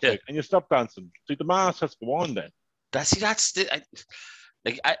for talk's sake, and you stop dancing. See, the mask has to go on then.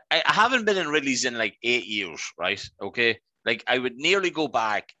 I haven't been in Ridley's in like 8 years, right? Okay. Like I would nearly go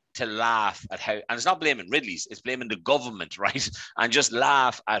back to laugh at how, and it's not blaming Ridley's, it's blaming the government, right? And just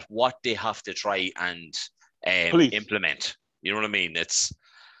laugh at what they have to try and implement. You know what I mean?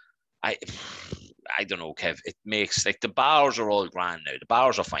 I don't know, Kev. It makes, like, the bars are all grand now. The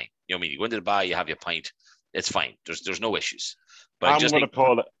bars are fine. You know what I mean? You go into the bar, you have your pint. It's fine. There's no issues. But I'm going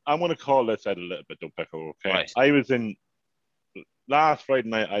to call this out a little bit, though, Pecco, okay? Right. I was last Friday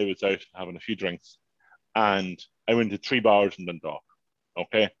night, I was out having a few drinks, and I went to 3 bars in Dundalk,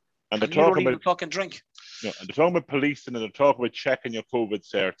 okay? And they're talking about fucking drink. No, and they're talking about policing, and they're talking about checking your COVID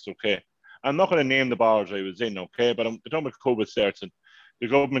certs, okay? I'm not going to name the bars I was in, okay? But they're talking about COVID certs, and the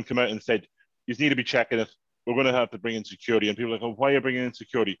government came out and said, you need to be checking it. We're going to have to bring in security. And people are like, oh, why are you bringing in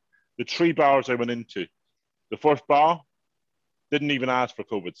security? The 3 bars I went into, the first bar didn't even ask for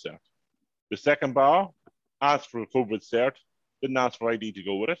COVID cert. The second bar asked for a COVID cert, didn't ask for ID to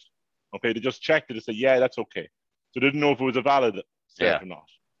go with it. Okay, they just checked it and said, yeah, that's okay. So they didn't know if it was a valid cert or not.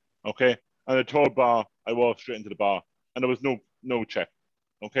 Okay, and the third bar, I walked straight into the bar, and there was no check.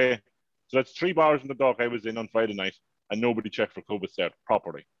 Okay, so that's 3 bars in the dock I was in on Friday night, and nobody checked for COVID cert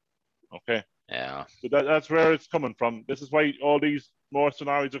properly. Okay. Yeah. So that's where it's coming from. This is why all these more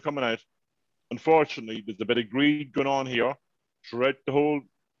scenarios are coming out. Unfortunately, there's a bit of greed going on here throughout the whole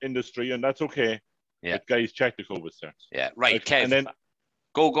industry, and that's okay. Yeah. But guys, check the COVID certs. Yeah. Right, like, Kev. And then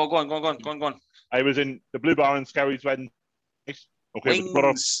go on. I was in the Blue Bar in Scary's wedding. Okay,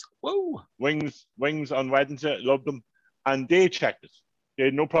 Wings. Woo. Wings on Wednesday, loved them. And they checked it. They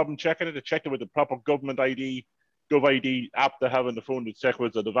had no problem checking it. They checked it with the proper government ID, GovID app they have on the phone to check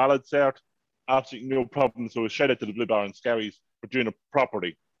was it a valid cert. Absolutely no problem. So shout out to the Blue Bar and Scary's for doing it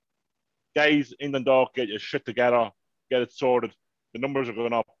properly. Guys in Dundalk, get your shit together, get it sorted. The numbers are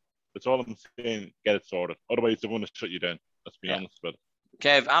going up. That's all I'm saying. Get it sorted. Otherwise, they're going to shut you down. Let's be honest about it.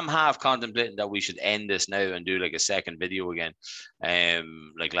 Kev, I'm half contemplating that we should end this now and do like a second video again.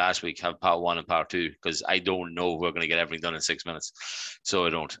 Like last week, have part 1 and part 2, because I don't know if we're going to get everything done in 6 minutes. So I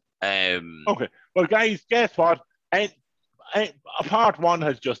don't. Okay. Well, guys, guess what? Part 1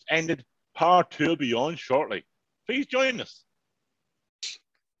 has just ended. Part 2 will be on shortly. Please join us.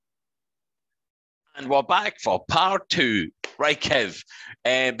 And we're back for part 2. Right, Kev.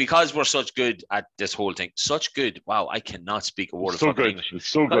 Because we're such good at this whole thing. Such good. Wow, I cannot speak a word of English. It's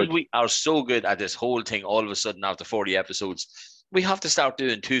so good. We are so good at this whole thing. All of a sudden, after 40 episodes, we have to start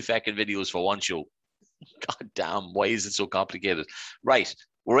doing 2-second videos for one show. God damn, why is it so complicated? Right,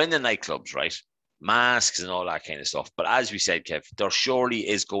 we're in the nightclubs, right? Masks and all that kind of stuff. But as we said, Kev, there surely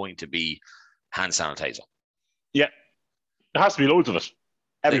is going to be hand sanitizer. Yeah. There has to be loads of it.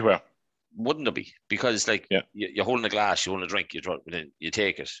 Everywhere. Like, wouldn't there be? Because you're holding a glass, you're holding a drink, you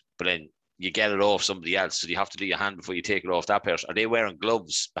take it, but then you get it off somebody else, so you have to do your hand before you take it off that person. Are they wearing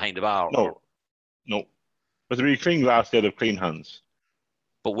gloves behind the bar? No. But to be clean glass, they have clean hands.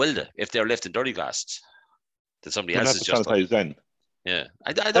 But will they, if they're lifting dirty glasses that somebody else has just sanitize then? Yeah,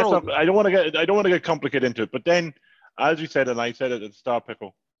 I don't know. I don't want to get complicated into it. But then, as you said, and I said it at the start,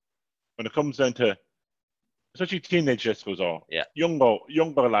 Pickle, when it comes down to especially teenage discos or Yeah.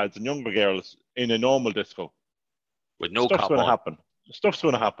 younger lads and younger girls in a normal disco. With no Stuff's cop going to on. happen. Stuff's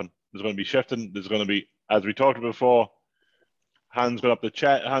going to happen. There's going to be shifting. There's going to be, as we talked about before, hands going up the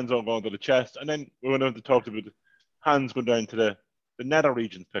chest, hands are going to the chest, and then we're going to have to talk about hands going down to the nether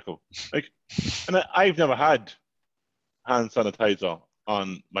regions, pickle. Like, and I've never had hand sanitizer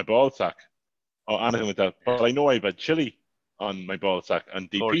on my ball sack or anything like that, but I know I've had chili on my ball sack and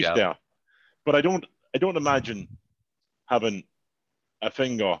DP there. But I don't imagine having a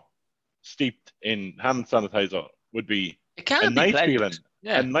finger steeped in hand sanitizer would be a nice feeling.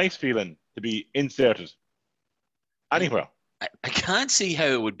 Yeah. A nice feeling to be inserted anywhere. I can't see how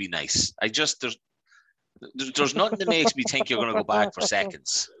it would be nice. There's nothing that makes me think you're going to go back for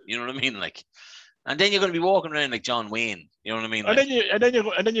seconds. You know what I mean? Like, and then you're going to be walking around like John Wayne. You know what I mean? Like,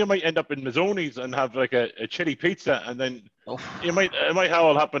 and then you might end up in Mazzoni's and have like a chili pizza, and then it might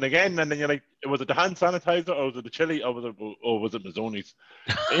all happen again, and then you're like, was it the hand sanitizer or was it the chili or was it Mazzoni's?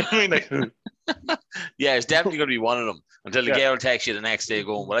 You know what I mean? Like, yeah, it's definitely going to be one of them until the girl texts you the next day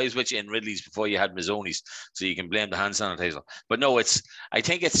going, well, I was with you in Ridley's before you had Mazzoni's, so you can blame the hand sanitizer. But no, I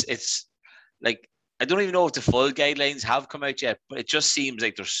think it's like, I don't even know if the full guidelines have come out yet, but it just seems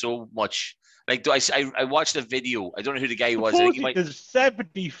like there's so much. Like, I watched a video. I don't know who the guy was. I think there's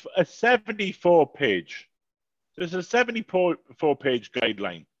a 74 page. There's a 74 page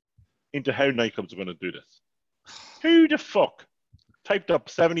guideline into how nightclubs are going to do this. Who the fuck typed up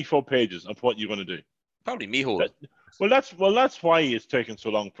 74 pages of what you're going to do? Probably me. Well, that's why it's taking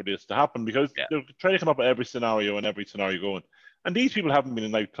so long for this to happen, because they're trying to come up with every scenario going. And these people haven't been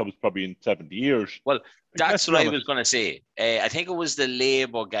in nightclubs probably in 70 years. Well, that's what I was going to say. I think it was the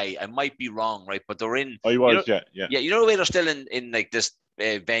Labour guy. I might be wrong, right? But they're in. Oh, he was, yeah. You know the way they're still in like this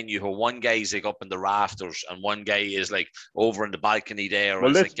venue where one guy's like up in the rafters and one guy is like over in the balcony there.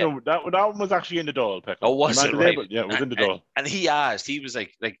 Well, that one was actually in the Dáil, Pekka. Oh, was it? Right? Yeah, it was in the Dáil. And he asked, he was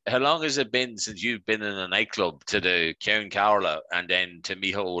like, how long has it been since you've been in a nightclub to the Cian Carla and then to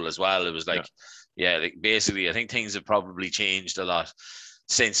Mihole as well? It was like. Yeah, like basically, I think things have probably changed a lot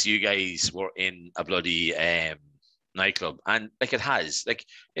since you guys were in a bloody nightclub. And like it has. Like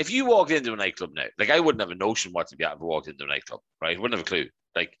if you walked into a nightclub now, like I wouldn't have a notion what to be ever walked into a nightclub, right? I wouldn't have a clue.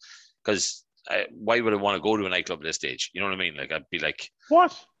 Like, because why would I want to go to a nightclub at this stage? You know what I mean? Like I'd be like,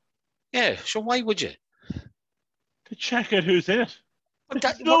 what? Yeah, sure. Why would you? To check out who's in it.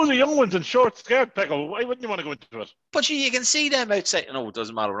 Loads of young ones in short skirt, Pickle. Why wouldn't you want to go into it? But you can see them outside. No, it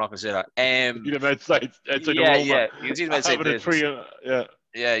doesn't matter. We're not going to say that. You see them outside the room. Yeah. You can see them outside.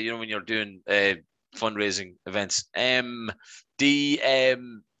 Yeah, you know, when you're doing fundraising events. You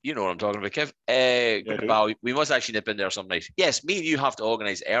know what I'm talking about, Kev. We must actually nip in there some night. Yes, me and you have to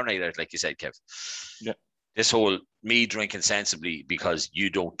organise our night out, like you said, Kev. Yeah. This whole me drinking sensibly because you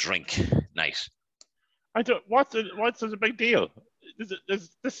don't drink night. I don't. What's such a big deal?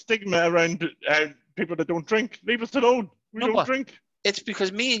 There's this stigma around people that don't drink. Leave us alone. We don't drink. It's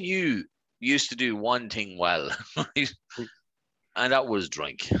because me and you used to do one thing well, right? And that was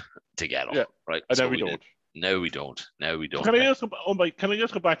drink together, right? And now we don't. No, we don't. Can I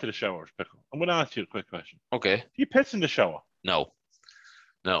just go back to the showers, Pickle? I'm going to ask you a quick question. Okay. Do you piss in the shower? No.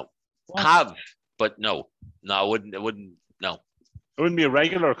 What? Have, but no. No, it wouldn't. No. It wouldn't be a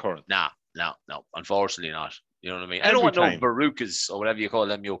regular occurrence. No. Unfortunately not. You know what I mean? I don't want no verrucas or whatever you call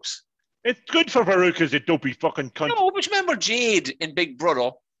them yolks. It's good for verrucas, you dopey fucking cunt. No, but remember Jade in Big Brother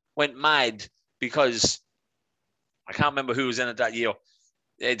went mad because I can't remember who was in it that year.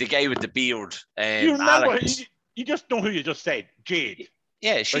 The guy with the beard. You remember? You just know who you just said. Jade.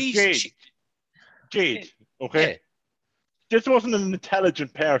 Yeah, Jade. Okay. Yeah. This wasn't an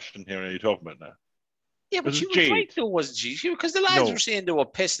intelligent person here you're talking about now. Yeah, but she was Jade. Right though, wasn't she? Because the lads were saying they were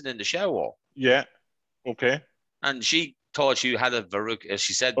pissing in the shower. Yeah. Okay. And she thought you had a verruca.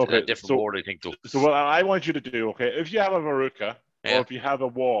 She said a different word, I think, though. So what I want you to do, okay, if you have a verruca, or if you have a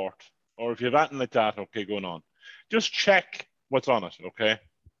wart, or if you have anything like that, okay, going on, just check what's on it, okay?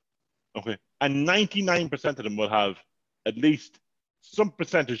 Okay. And 99% of them will have at least some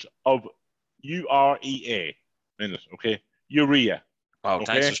percentage of urea in it, okay? Urea. Oh, okay?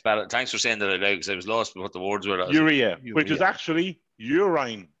 Thanks for spelling. Thanks for saying that out loud because I was lost with what the words were. Urea, which is actually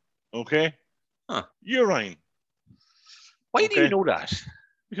urine, okay? Huh. Urine. Why do you know that?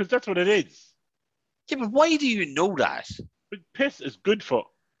 Because that's what it is. Yeah, but why do you know that? But piss is good for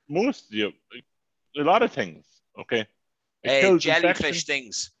most of you. A lot of things, okay? Jellyfish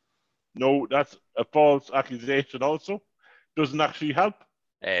things. No, that's a false accusation also. Doesn't actually help.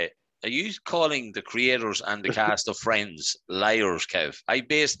 Are you calling the creators and the cast of Friends liars, Kev? I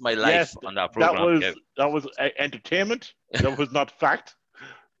based my life on that program, That was entertainment. That was not fact.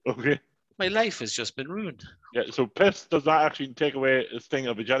 Okay. My life has just been ruined. Yeah, so piss does not actually take away the sting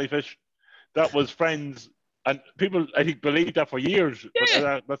of a jellyfish. That was friends, and people, I think, believed that for years.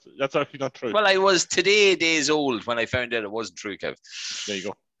 Yeah. But that's actually not true. Well, I was today days old when I found out it wasn't true, Kev. There you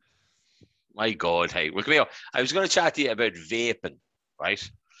go. My God, hey, well, come here. I was going to chat to you about vaping, right?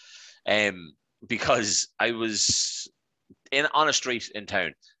 Because I was on a street in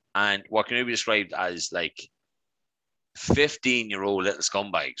town, and what can be described as like 15-year-old little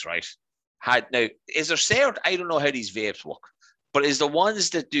scumbags, right? Now, is there certain, I don't know how these vapes work, but is the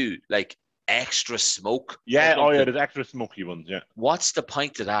ones that do like extra smoke? Yeah, there's extra smoky ones, yeah. What's the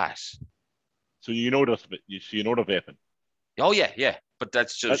point of that? So you know the vaping. Oh yeah. But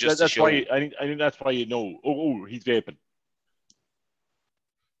that's just that's to show. why I think that's why you know. Oh, he's vaping.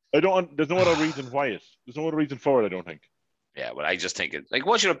 There's no other reason why there's no other reason for it. I don't think. Yeah, well, I just think it. Like,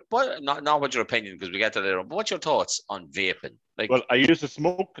 not what's your opinion, because we get to that later. But what's your thoughts on vaping? Like, well, I used to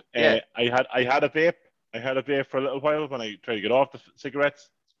smoke. Yeah. I had a vape. I had a vape for a little while when I tried to get off the cigarettes.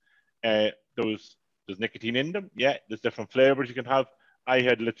 There's nicotine in them. Yeah, there's different flavors you can have. I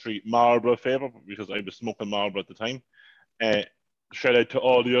had literally Marlboro flavor because I was smoking Marlboro at the time. Shout out to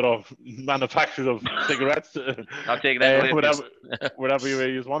all the other manufacturers of cigarettes. Not taking that away. whatever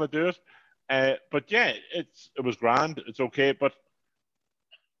way you want to do it. But yeah, it was grand. It's okay, but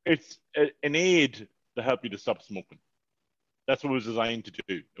it's an aid to help you to stop smoking. That's what it was designed to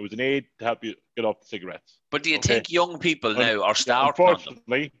do. It was an aid to help you get off the cigarettes. But do you think young people now are starting on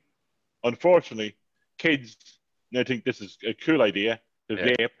them? Unfortunately, kids now think this is a cool idea to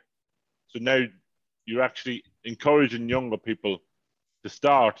vape. So now you're actually encouraging younger people to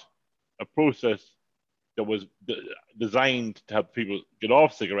start a process that was designed to help people get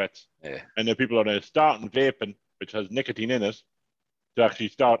off cigarettes. Yeah. And then people are now starting vaping, which has nicotine in it, to actually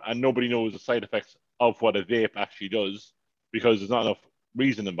start, and nobody knows the side effects of what a vape actually does because there's not enough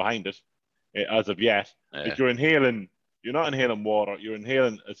reasoning behind it as of yet. Yeah. If you're not inhaling water, you're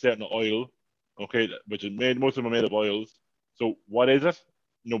inhaling a certain oil, okay, which is most of them are made of oils. So what is it?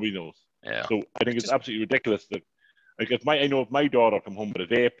 Nobody knows. Yeah. So I think it's absolutely ridiculous that, like, if my daughter come home with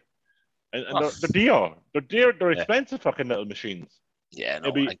a vape, and they're dear, they're expensive fucking little machines. Yeah, no.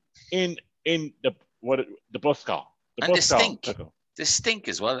 It'll be in the bus car. And they stink. They stink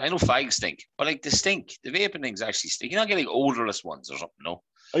as well. I know fags stink, but like they stink. The vaping things actually stink. You're not getting odorless ones or something, no?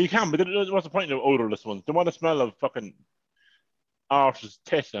 Oh, you can, but what's the point of odorless ones? They want to smell of fucking arse's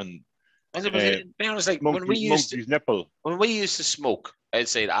tit and be honest, like when we used to smoke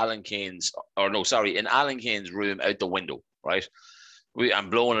outside Alan Kane's, in Alan Kane's room out the window, right? I'm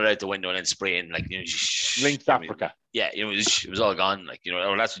blowing it out the window and then spraying, like, Lynx Africa. Yeah, it was all gone, like,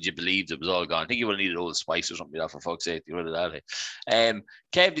 or that's what you believed, it was all gone. I think you would have needed Old Spice or something like that, for fuck's sake. You rid of that.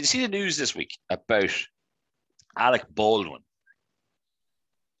 Kev, did you see the news this week about Alec Baldwin?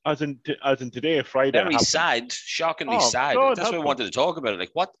 As in today, Friday. Very sad, shockingly sad. God, that's why we wanted to talk about it.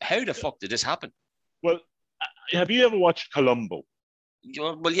 Like, what? How the fuck did this happen? Well, have you ever watched Columbo?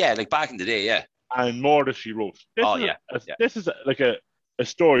 Well, yeah, like back in the day, yeah. And More That She Wrote. This is like a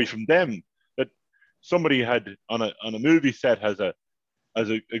story from them that somebody had on a movie set has a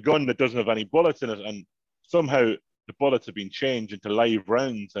gun that doesn't have any bullets in it, and somehow the bullets have been changed into live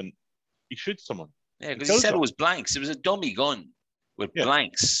rounds, and he shoots someone. Yeah, because he said it was blanks. It was a dummy gun with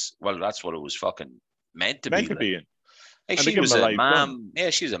blanks. Well, that's what it was fucking meant to be. Like she was a mom. Yeah,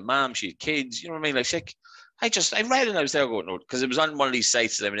 she was a mom. She had kids. You know what I mean? Like, I read it and I was there going, no, because it was on one of these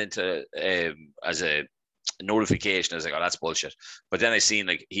sites that I went into as a notification. I was like, oh, that's bullshit. But then I seen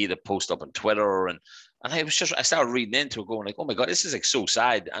like he had a post up on Twitter, and I started reading into it, going like, oh my God, this is like so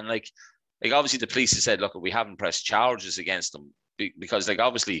sad. And like obviously the police have said, look, we haven't pressed charges against him because like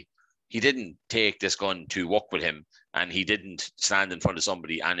obviously he didn't take this gun to walk with him, and he didn't stand in front of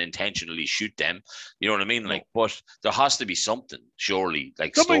somebody and intentionally shoot them. You know what I mean? Like, but there has to be something, surely.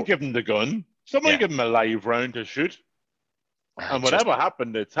 Like, someone give him the gun. Someone give him a live round to shoot. And whatever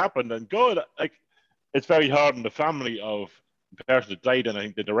happened, it's happened. And God, like, it's very hard on the family of the person that died, and I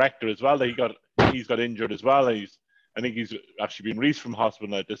think the director as well. That he's got injured as well. I think he's actually been released from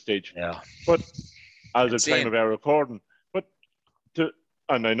hospital at this stage. Yeah. But as of time of our recording,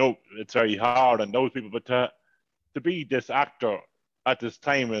 and I know it's very hard on those people, but to be this actor at this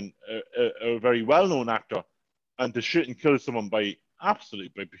time, and a very well-known actor, and to shoot and kill someone by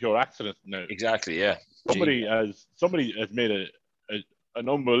pure accident now. Exactly, yeah. Somebody has made an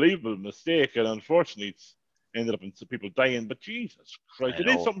unbelievable mistake, and unfortunately it's ended up in some people dying. But Jesus Christ, it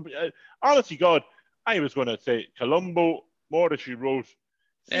is something. Honestly, God, I was going to say Columbo, More That She Wrote.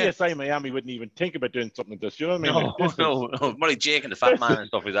 CSI Miami wouldn't even think about doing something like this. You know what I mean? No, Like, no. More like Jake and the Fat Man and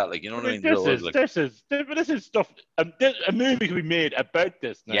stuff like that. Like, you know what I mean? This is stuff. A movie could be made about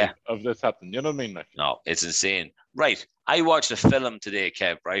this now. Yeah. Of this happening. You know what I mean? Like, no, it's insane. Right. I watched a film today,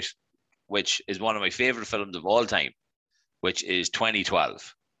 Kev, right? Which is one of my favorite films of all time, which is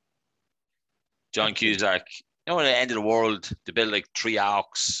 2012. John Cusack, you know, the end of the world, they build like 3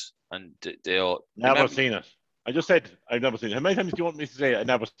 arcs and they all. Never seen it. I just said I've never seen it. How many times do you want me to say I've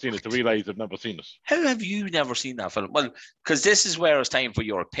never seen it to realize I've never seen it? How have you never seen that film? Well, because this is where it's time for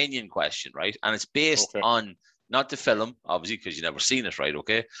your opinion question, right? And it's based on not the film, obviously, because you've never seen it, right?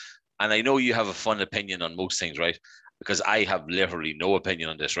 Okay. And I know you have a fun opinion on most things, right? Because I have literally no opinion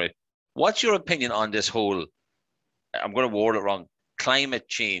on this, right? What's your opinion on this whole, I'm going to word it wrong, climate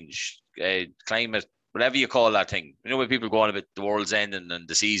change, climate, whatever you call that thing. You know, when people go on about the world's ending and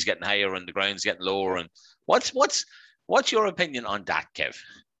the sea's getting higher and the ground's getting lower. And what's your opinion on that, Kev?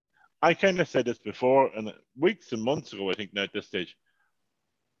 I kind of said this before, and weeks and months ago, I think now at this stage.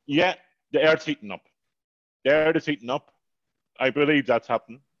 Yeah, the Earth's heating up. The Earth is heating up. I believe that's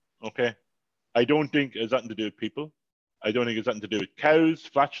happening. Okay. I don't think it's nothing to do with people. I don't think it's nothing to do with cows,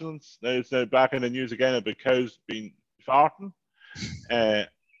 flatulence. Now it's back in the news again about cows being farting,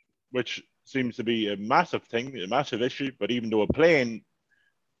 which seems to be a massive thing, a massive issue. But even though a plane,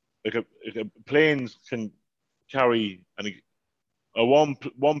 planes can carry a one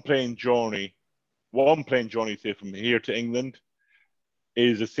plane journey, say from here to England,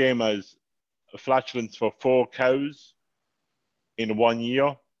 is the same as a flatulence for 4 cows in 1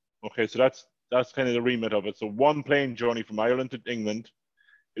 year. Okay, so that's kind of the remit of it. So one plane journey from Ireland to England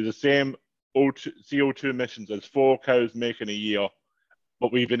is the same CO2 emissions as 4 cows make in a year,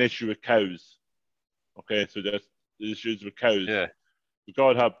 but we've an issue with cows. Okay, so there's issues with cows. Yeah.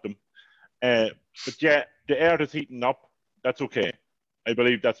 God help them. But yeah, the Earth is heating up. That's okay. I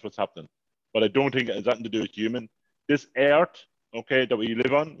believe that's what's happening. But I don't think it has nothing to do with human. This Earth, okay, that we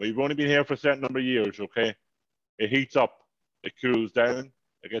live on, we've only been here for a certain number of years, okay? It heats up. It cools down.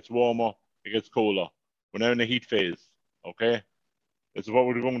 It gets warmer. It gets colder. We're now in a heat phase, okay? This is what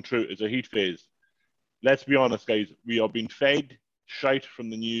we're going through. It's a heat phase. Let's be honest, guys. We are being fed shite from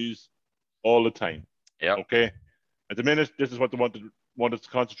the news all the time. Yeah. Okay? At the minute, this is what they want us to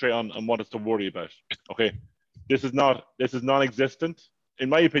concentrate on and want us to worry about. Okay? This is non-existent. In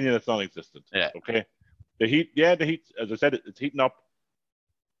my opinion, it's non-existent. Yeah. Okay? The heat, as I said, it's heating up.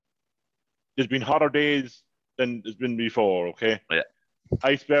 There's been hotter days than there's been before, okay? Yeah.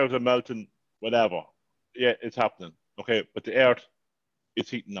 Icebergs are melting, whatever. Yeah, it's happening, okay? But the Earth is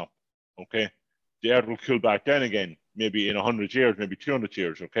heating up, okay? The Earth will cool back down again, maybe in 100 years, maybe 200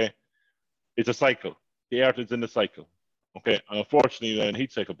 years, okay? It's a cycle. The Earth is in a cycle, okay? And unfortunately, in a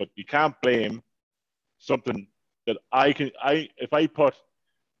heat cycle, but you can't blame something that if I put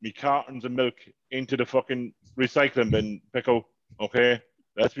me cartons of milk into the fucking recycling bin, Pickle, okay?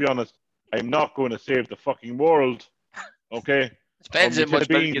 Let's be honest, I'm not going to save the fucking world, okay? Depends how much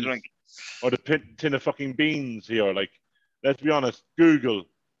milk you drink. Or the tin of fucking beans here. Like, let's be honest, Google,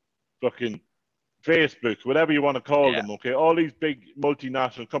 fucking Facebook, whatever you want to call them, okay? All these big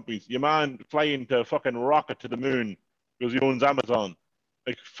multinational companies, your man flying to a fucking rocket to the moon because he owns Amazon.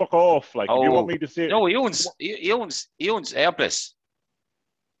 Like, fuck off. Like, if you want me to say... No, he owns Airbus.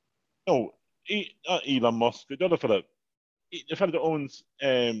 No, not Elon Musk, the other fella. The fella that owns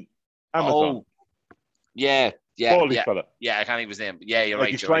Amazon. Oh, yeah. Fella. Yeah, I can't think of his name. Yeah, you're like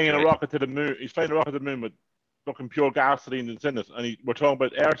right. He's flying a rocket to the moon. He's flying a rocket to the moon with fucking pure gasoline that's in it. And we're talking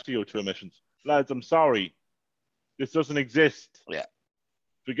about air CO2 emissions. Lads, I'm sorry. This doesn't exist. Yeah.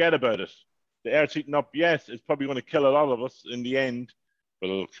 Forget about it. The air's heating up. Yes, it's probably going to kill a lot of us in the end. But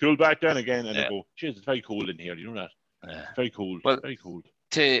it'll cool back down again and it'll go, jeez, it's very cold in here. You know that? Yeah. Very cold. Well, very cold.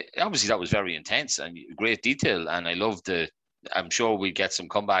 Obviously, that was very intense and great detail. And I love I'm sure we get some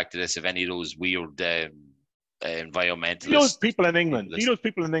comeback to this if any of those weird environmentalists. See those people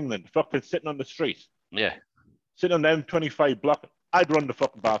in England. Fucking sitting on the street. Yeah. Sitting on the M25 block. I'd run the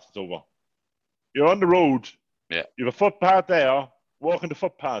fucking bastards over. You're on the road. Yeah. You have a footpath there. Walk on the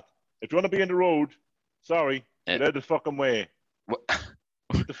footpath. If you want to be in the road, sorry, get out of the fucking way.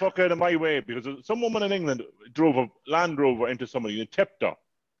 Get the fuck out of my way, because some woman in England drove a Land Rover into somebody and tipped her.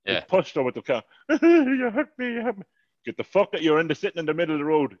 Yeah. Pushed her with the car. You hurt me. Get the fuck out. You're sitting in the middle of the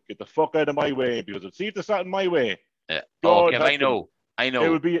road. Get the fuck out of my way, because see if they're sat in my way. Yeah. Okay, I know. It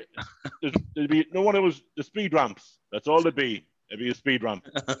would be. There'd be no one. It was the speed ramps. That's all it'd be. It'd be a speed ramp.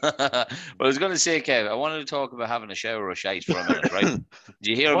 Well, I was going to say, Kev, I wanted to talk about having a shower of shite for a minute, right? Did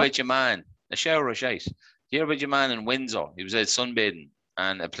you hear about your man? A shower of shite. Did you hear about your man in Windsor? He was out sunbathing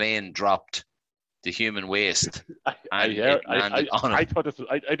and a plane dropped the human waste. I thought this.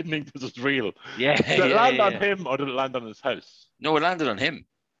 I didn't think this was real. Yeah, Did it land on him or did it land on his house? No, it landed on him.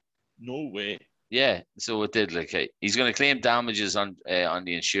 No way. Yeah, so it did. Like he's going to claim damages on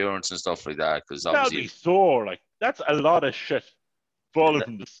the insurance and stuff like that because That'd obviously be sore. Like that's a lot of shit falling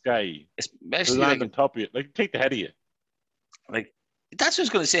from the sky to especially land on top of you. Like take the head of you. like that's what I was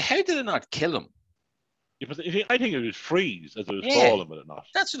going to say. How did it not kill him? I think it was freeze as it was falling, but it not.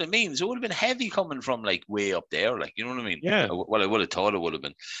 That's what it means. It would have been heavy coming from like way up there, like you know what I mean? Yeah. Well, I would have thought it would have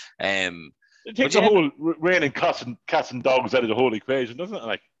been. It takes the whole raining cats and dogs out of the whole equation, doesn't it?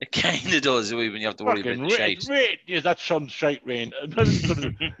 Like it kind of does when you have to worry about the shapes. Rain, yes, that's some shite rain.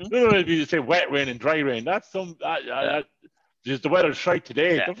 If you say wet rain and dry rain, that's some. Just the weather's shite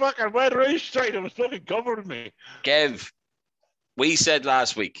today. Yeah. The fucking weather is shite. It was fucking covering me. Kev, we said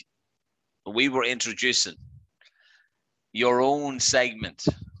last week we were introducing your own segment.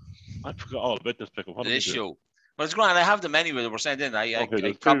 I forgot all about this pickle. This show. But it's grand. I have them anyway. They were sent in. I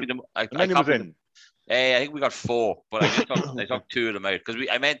copied them. I copied them. I think we got 4, but I took 2 of them out because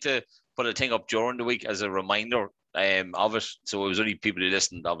I meant to put a thing up during the week as a reminder of it. So it was only people who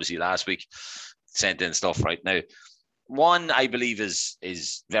listened, obviously, last week sent in stuff right now. One, I believe,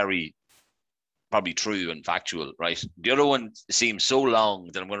 is very probably true and factual, right? The other one seems so long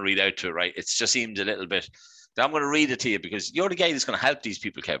that I'm going to read out to it, right? It just seems a little bit. I'm going to read it to you because you're the guy that's going to help these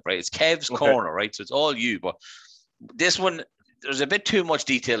people, Kev, right? It's Kevs Korner, right? So it's all you. But this one, there's a bit too much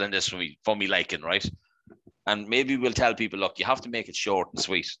detail in this for me liking, right? And maybe we'll tell people, look, you have to make it short and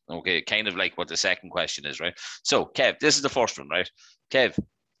sweet, okay? Kind of like what the second question is, right? So, Kev, this is the first one, right? Kev,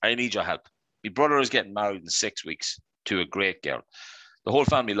 I need your help. My brother is getting married in 6 weeks to a great girl. The whole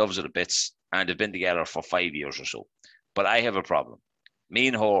family loves her to bits, and they've been together for 5 years or so. But I have a problem. Me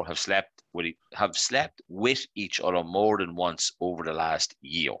and her have slept with each other more than once over the last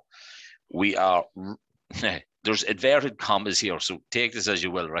year. We are, there's inverted commas here, so take this as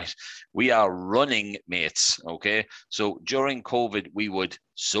you will, right? We are running mates, okay? So during COVID, we would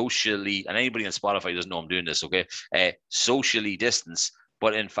socially, and anybody on Spotify doesn't know I'm doing this, okay? Socially distance,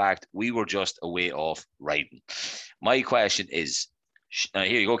 but in fact, we were just a way off riding. My question is, here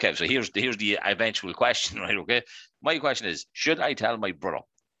you go, Kev. So here's the eventual question, right? Okay. My question is, should I tell my brother?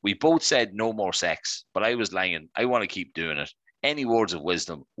 We both said no more sex, but I was lying. I want to keep doing it. Any words of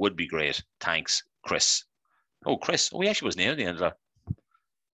wisdom would be great. Thanks, Chris. Oh, Chris. Oh, he actually was named at the end of that.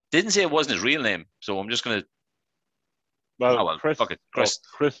 Didn't say it wasn't his real name, so I'm just gonna. Well, Chris, fuck it, Chris,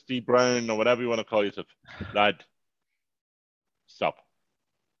 Christy Brown, or whatever you want to call yourself, lad. Stop.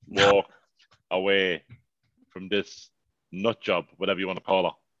 Walk away from this nut job, whatever you want to call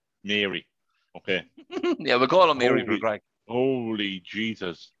her, Mary. Okay. Yeah, we'll call her Mary for Greg. Holy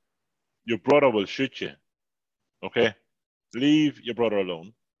Jesus! Your brother will shoot you. Okay. Leave your brother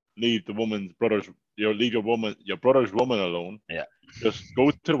alone. Leave the woman's brother's. Leave your brother's woman alone. Yeah. Just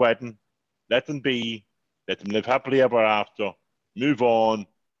go to the wedding. Let them be. Let them live happily ever after. Move on.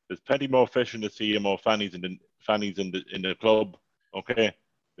 There's plenty more fish in the sea and more fannies in the club. Okay.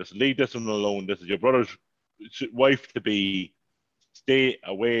 Just leave this one alone. This is your brother's wife to be. Stay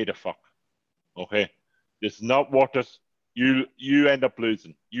away the fuck. Okay. This is not worth it. You end up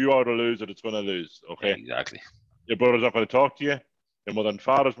losing. You are the loser that's going to lose. Okay. Yeah, exactly. Your brother's not going to talk to you. Your mother and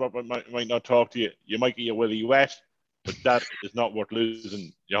father's might not talk to you. You might get your willy wet, but that is not worth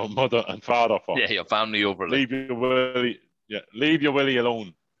losing your mother and father for. Yeah, your family over. Leave your willy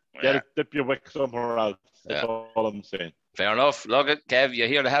alone. Dip your wick somewhere else. That's all I'm saying. Fair enough. Look at Kev, you're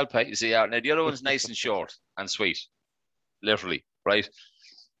here to help. You see, now the other one's nice and short and sweet, literally, right?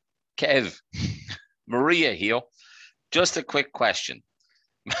 Kev, Maria here. Just a quick question.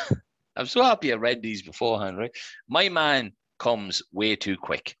 I'm so happy I read these beforehand, right? My man comes way too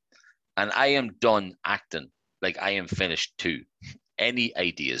quick, and I am done acting like I am finished too. Any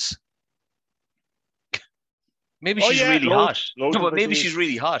ideas? Maybe she's really hot. No, but maybe she's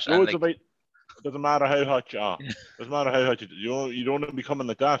really hot. It doesn't matter how hot you are. Doesn't matter how hot you don't want to be coming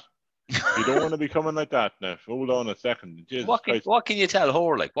like that. You don't want to be coming like that now. Hold on a second. What can you tell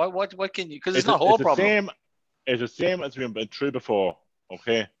her? Like what can you? Because it's not her problem. It's the same as we've been through before.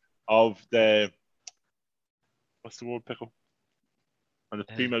 Okay, of the what's the word, pickle? And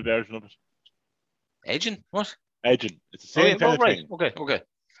the female version of it. Edging? What? Edging. It's the same kind of thing. Okay.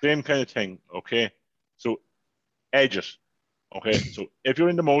 Same kind of thing. Okay. So edge it. Okay. So if you're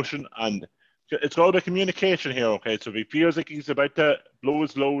in the motion and it's all the communication here. Okay. So if he feels like he's about to blow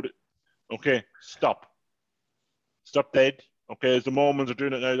his load, okay, stop. Stop dead. Okay. As the Mormons are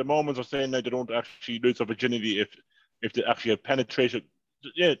doing it now, the Mormons are saying that they don't actually lose their virginity if they actually have penetration.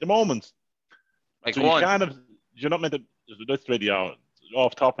 Yeah, the Mormons. Like, so you can't have. You're not meant to. That's where they are.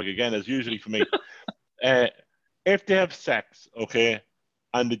 off topic again, as usually for me. If they have sex, okay,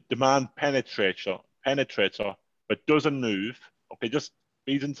 and the man penetrates her, but doesn't move, okay, just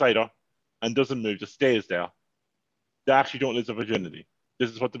he's inside her and doesn't move, just stays there, they actually don't lose their virginity. This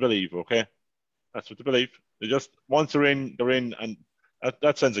is what they believe, okay? That's what they believe. They just, once they're in, and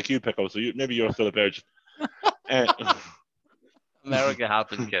that sends a cue pickle, so maybe you're still a virgin. America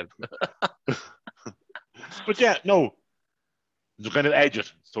happened, Kev. But yeah, no, they're going to edge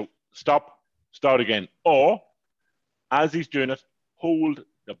it. So stop, start again. Or, as he's doing it, hold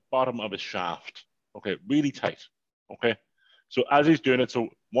the bottom of his shaft, okay, really tight, okay? So as he's doing it, so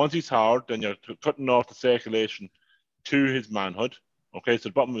once he's hard, then you're cutting off the circulation to his manhood, okay? So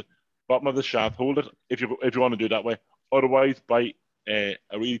the bottom of the shaft, hold it if you want to do it that way. Otherwise, by a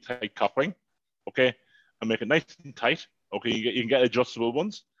really tight cock ring, okay, and make it nice and tight. Okay, you can get adjustable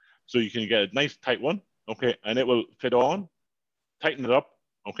ones, so you can get a nice tight one, okay, and it will fit on. Tighten it up,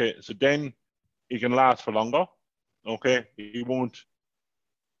 okay. So then he can last for longer, okay. He won't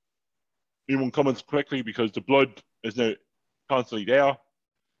come as quickly because the blood is now constantly there.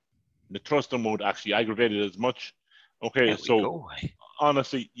 The thruster won't actually aggravate it as much, okay. So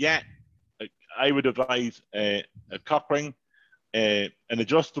honestly, yeah, I would advise a cock ring, an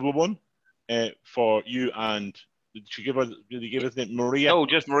adjustable one, for you and. Did he give his name? Maria? No,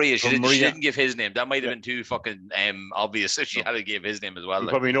 just Maria. She didn't give his name. That might have been too fucking obvious if she had to give his name as well. We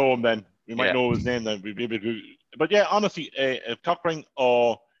probably know him then. We might know his name then. But yeah, honestly, a cock ring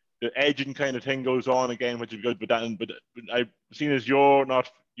or the edging kind of thing goes on again, which is good. But I've seen as you're not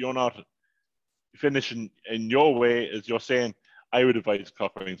finishing in your way, as you're saying, I would advise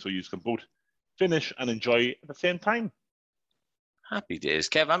cock ring so you can both finish and enjoy at the same time. Happy days,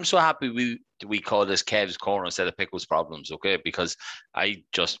 Kev. I'm so happy we call this Kevs Korner instead of Pickles Problems, okay? Because I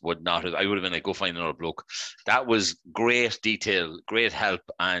just would not have. I would have been like, go find another bloke. That was great detail, great help,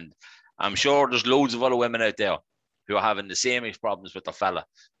 and I'm sure there's loads of other women out there who are having the same problems with their fella.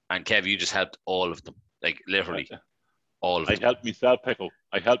 And Kev, you just helped all of them, like literally. All of them. I helped myself, Pickle.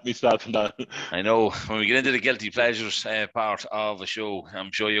 I helped myself in that. I know. When we get into the guilty pleasures part of the show,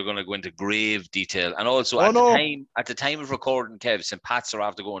 I'm sure you're going to go into grave detail. And also, at the time of recording, Kev, St. Pat's are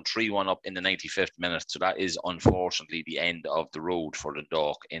after going 3-1 up in the 95th minute. So that is unfortunately the end of the road for the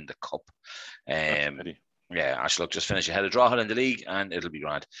Dock in the Cup. Yeah, Ashlock just finished ahead of Drogheda in the league, and it'll be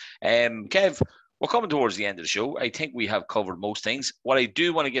grand. Kev, we're coming towards the end of the show. I think we have covered most things. What I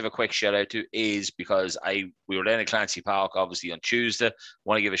do want to give a quick shout out to is because we were down at Clancy Park, obviously, on Tuesday. I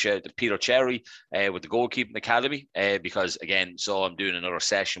want to give a shout out to Peter Cherry with the Goalkeeping Academy because, again, so I'm doing another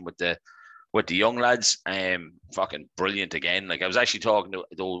session with the young lads. Fucking brilliant again. Like, I was actually talking to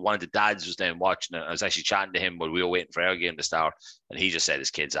one of the dads was down watching it. I was actually chatting to him while we were waiting for our game to start, and he just said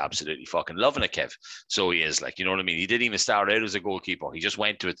his kid's absolutely fucking loving it, Kev. So he is, like, you know what I mean? He didn't even start out as a goalkeeper. He just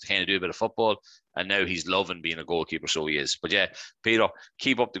went to it to kind of do a bit of football, and now he's loving being a goalkeeper, so he is. But yeah, Peter,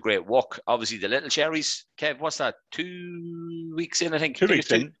 keep up the great work. Obviously, the little cherries, Kev, what's that? 2 weeks in, I think. 2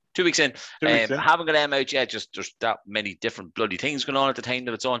 weeks in. 2 weeks in. Haven't got them out yet. Just there's that many different bloody things going on at the time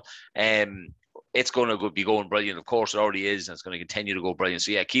that it's on. It's going to be going brilliant. Of course, it already is, and it's going to continue to go brilliant.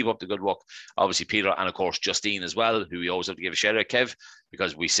 So yeah, keep up the good work. Obviously, Peter, and of course, Justine as well, who we always have to give a shout out, Kev,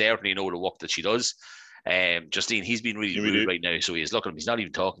 because we certainly know the work that she does. Justine, he's been really rude right now, so he is. Look at him. He's not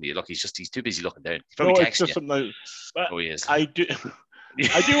even talking to you. Look, he's too busy looking down. He's probably texting you. He is. I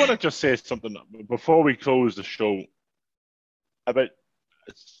do want to just say something before we close the show about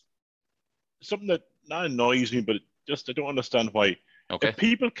something that not annoys me, but just I don't understand why. Okay. If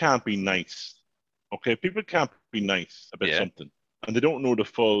people can't be nice, okay, people can't be nice about something, and they don't know the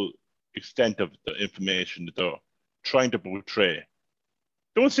full extent of the information that they're trying to portray.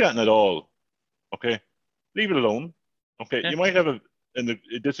 Don't say that at all, okay? Leave it alone, okay? You might have a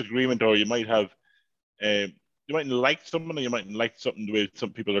disagreement, or you might have, you mightn't like someone, or you mightn't like something the way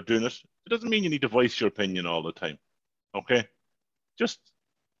some people are doing it. It doesn't mean you need to voice your opinion all the time, okay? Just,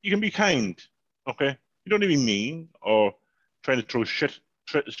 you can be kind, okay? You don't even mean, or trying to throw shit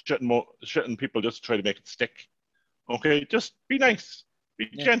in people just to try to make it stick. Okay, just be nice, be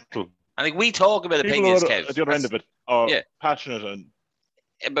gentle. I think we talk about opinions, Kev. At the other end of it are passionate and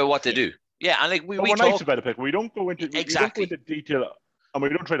about what they do. Yeah, and like we're talk nice about it. We don't go into detail, and we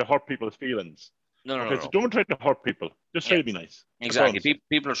don't try to hurt people's feelings. No. So don't try to hurt people. Just try to be nice. Exactly.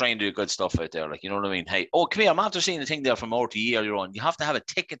 People are trying to do good stuff out there. Like, you know what I mean? Hey, come here. I'm after seeing the thing there from RTE earlier on. You have to have a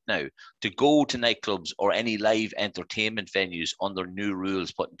ticket now to go to nightclubs or any live entertainment venues under new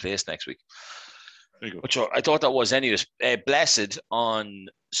rules put in place next week. Which I thought that was anyways. Blessed on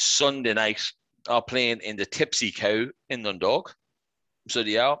Sunday night are playing in the Tipsy Cow in Dundalk. So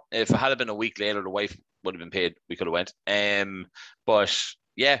yeah, if it had been a week later, the wife would have been paid, we could have went. But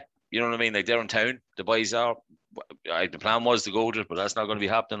yeah, you know what I mean? Like, they're in town. The boys are. The plan was to go to it, but that's not going to be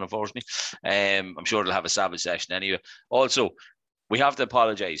happening, unfortunately. I'm sure they'll have a savage session anyway. Also, we have to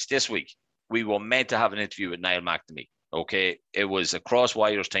apologise. This week, we were meant to have an interview with Niall McNamee. Okay, it was a cross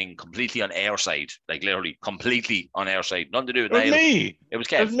wires thing, completely on our side, like literally completely on our side, nothing to do with Niall. Me. It was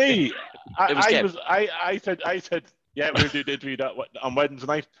Kev. It was me. It was Kev. I said, yeah, we'll do the interview on Wednesday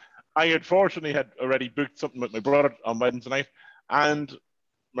night. I unfortunately had already booked something with my brother on Wednesday night, and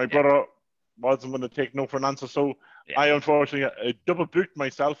my brother wasn't going to take no for an answer, so I unfortunately double booked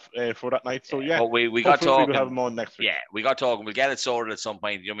myself for that night. So but we got talking. We'll have him on next week. Yeah, we got talking. We'll get it sorted at some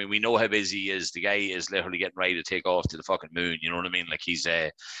point. You know what I mean? We know how busy he is. The guy is literally getting ready to take off to the fucking moon. You know what I mean? Like, he's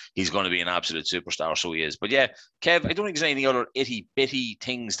going to be an absolute superstar. So he is. But yeah, Kev, I don't think there's any other itty bitty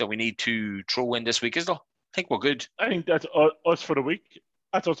things that we need to throw in this week, is there? I think we're good. I think that's us for the week.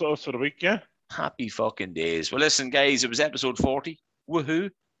 That's also us for the week. Yeah. Happy fucking days. Well, listen, guys, it was episode 40.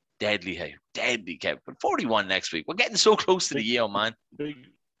 Woohoo! Deadly, hey, deadly, Kev. But 41 next week. We're getting so close to the year, man.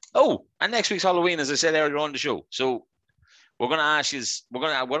 Oh, and next week's Halloween, as I said earlier on the show. So we're going to ask you, we're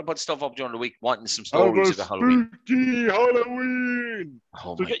going to put stuff up during the week, wanting some stories about Halloween. Spooky Halloween.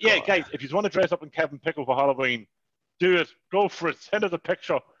 Oh, so, my yeah, God. guys, if you want to dress up in Kevin Pickle for Halloween, do it. Go for it. Send us a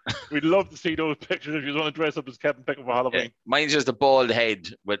picture. We'd love to see those pictures if you want to dress up as Kevin Pickle for Halloween. Yeah. Mine's just a bald head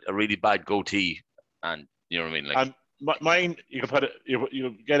with a really bad goatee, and you know what I mean. Like, and mine, you can put it.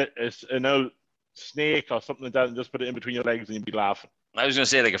 You get it as an old snake or something like that, and just put it in between your legs, and you'd be laughing. I was going to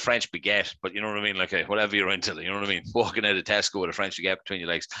say like a French baguette, but you know what I mean, like whatever you're into, you know what I mean. Walking out of Tesco with a French baguette between your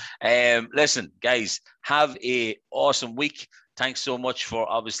legs. Listen, guys, have a awesome week. Thanks so much for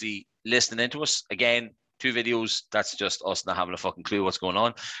obviously listening into us again. 2 videos. That's just us not having a fucking clue what's going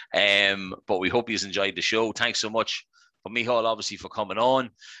on. But we hope you've enjoyed the show. Thanks so much for Michael, obviously, for coming on.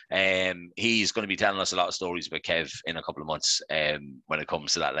 He's going to be telling us a lot of stories about Kev in a couple of months when it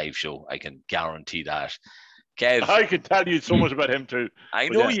comes to that live show. I can guarantee that. Kev, I can tell you so much about him too. I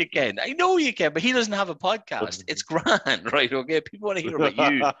know you can, but he doesn't have a podcast. It's grand, right? Okay, people want to hear about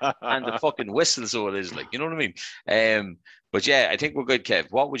you and the fucking whistle, so it is, like, you know what I mean? But yeah, I think we're good,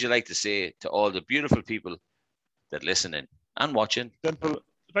 Kev. What would you like to say to all the beautiful people that listen in and watching? Simple,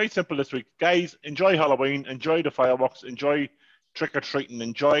 very simple this week. Guys, enjoy Halloween, enjoy the fireworks, enjoy trick-or-treating,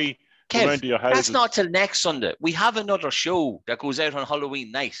 enjoy Kev, around to your houses. That's not till next Sunday. We have another show that goes out on Halloween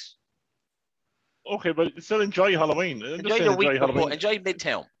night. Okay, but still enjoy Halloween. Enjoy the week before. Enjoy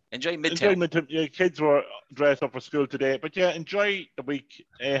Midtown. Enjoy Midtown. Your kids were dressed up for school today, but yeah, enjoy the week.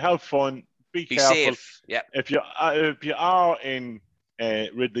 Have fun. Be careful. Safe. Yeah. If you are in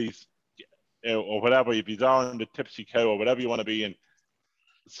Ridley's or whatever, if you are in the Tipsy Cow or whatever you want to be in,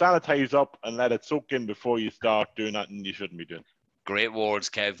 sanitize up and let it soak in before you start doing that, and you shouldn't be doing. Great words,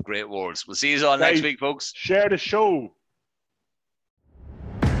 Kev. Great words. We'll see you all next week, folks. Share the show.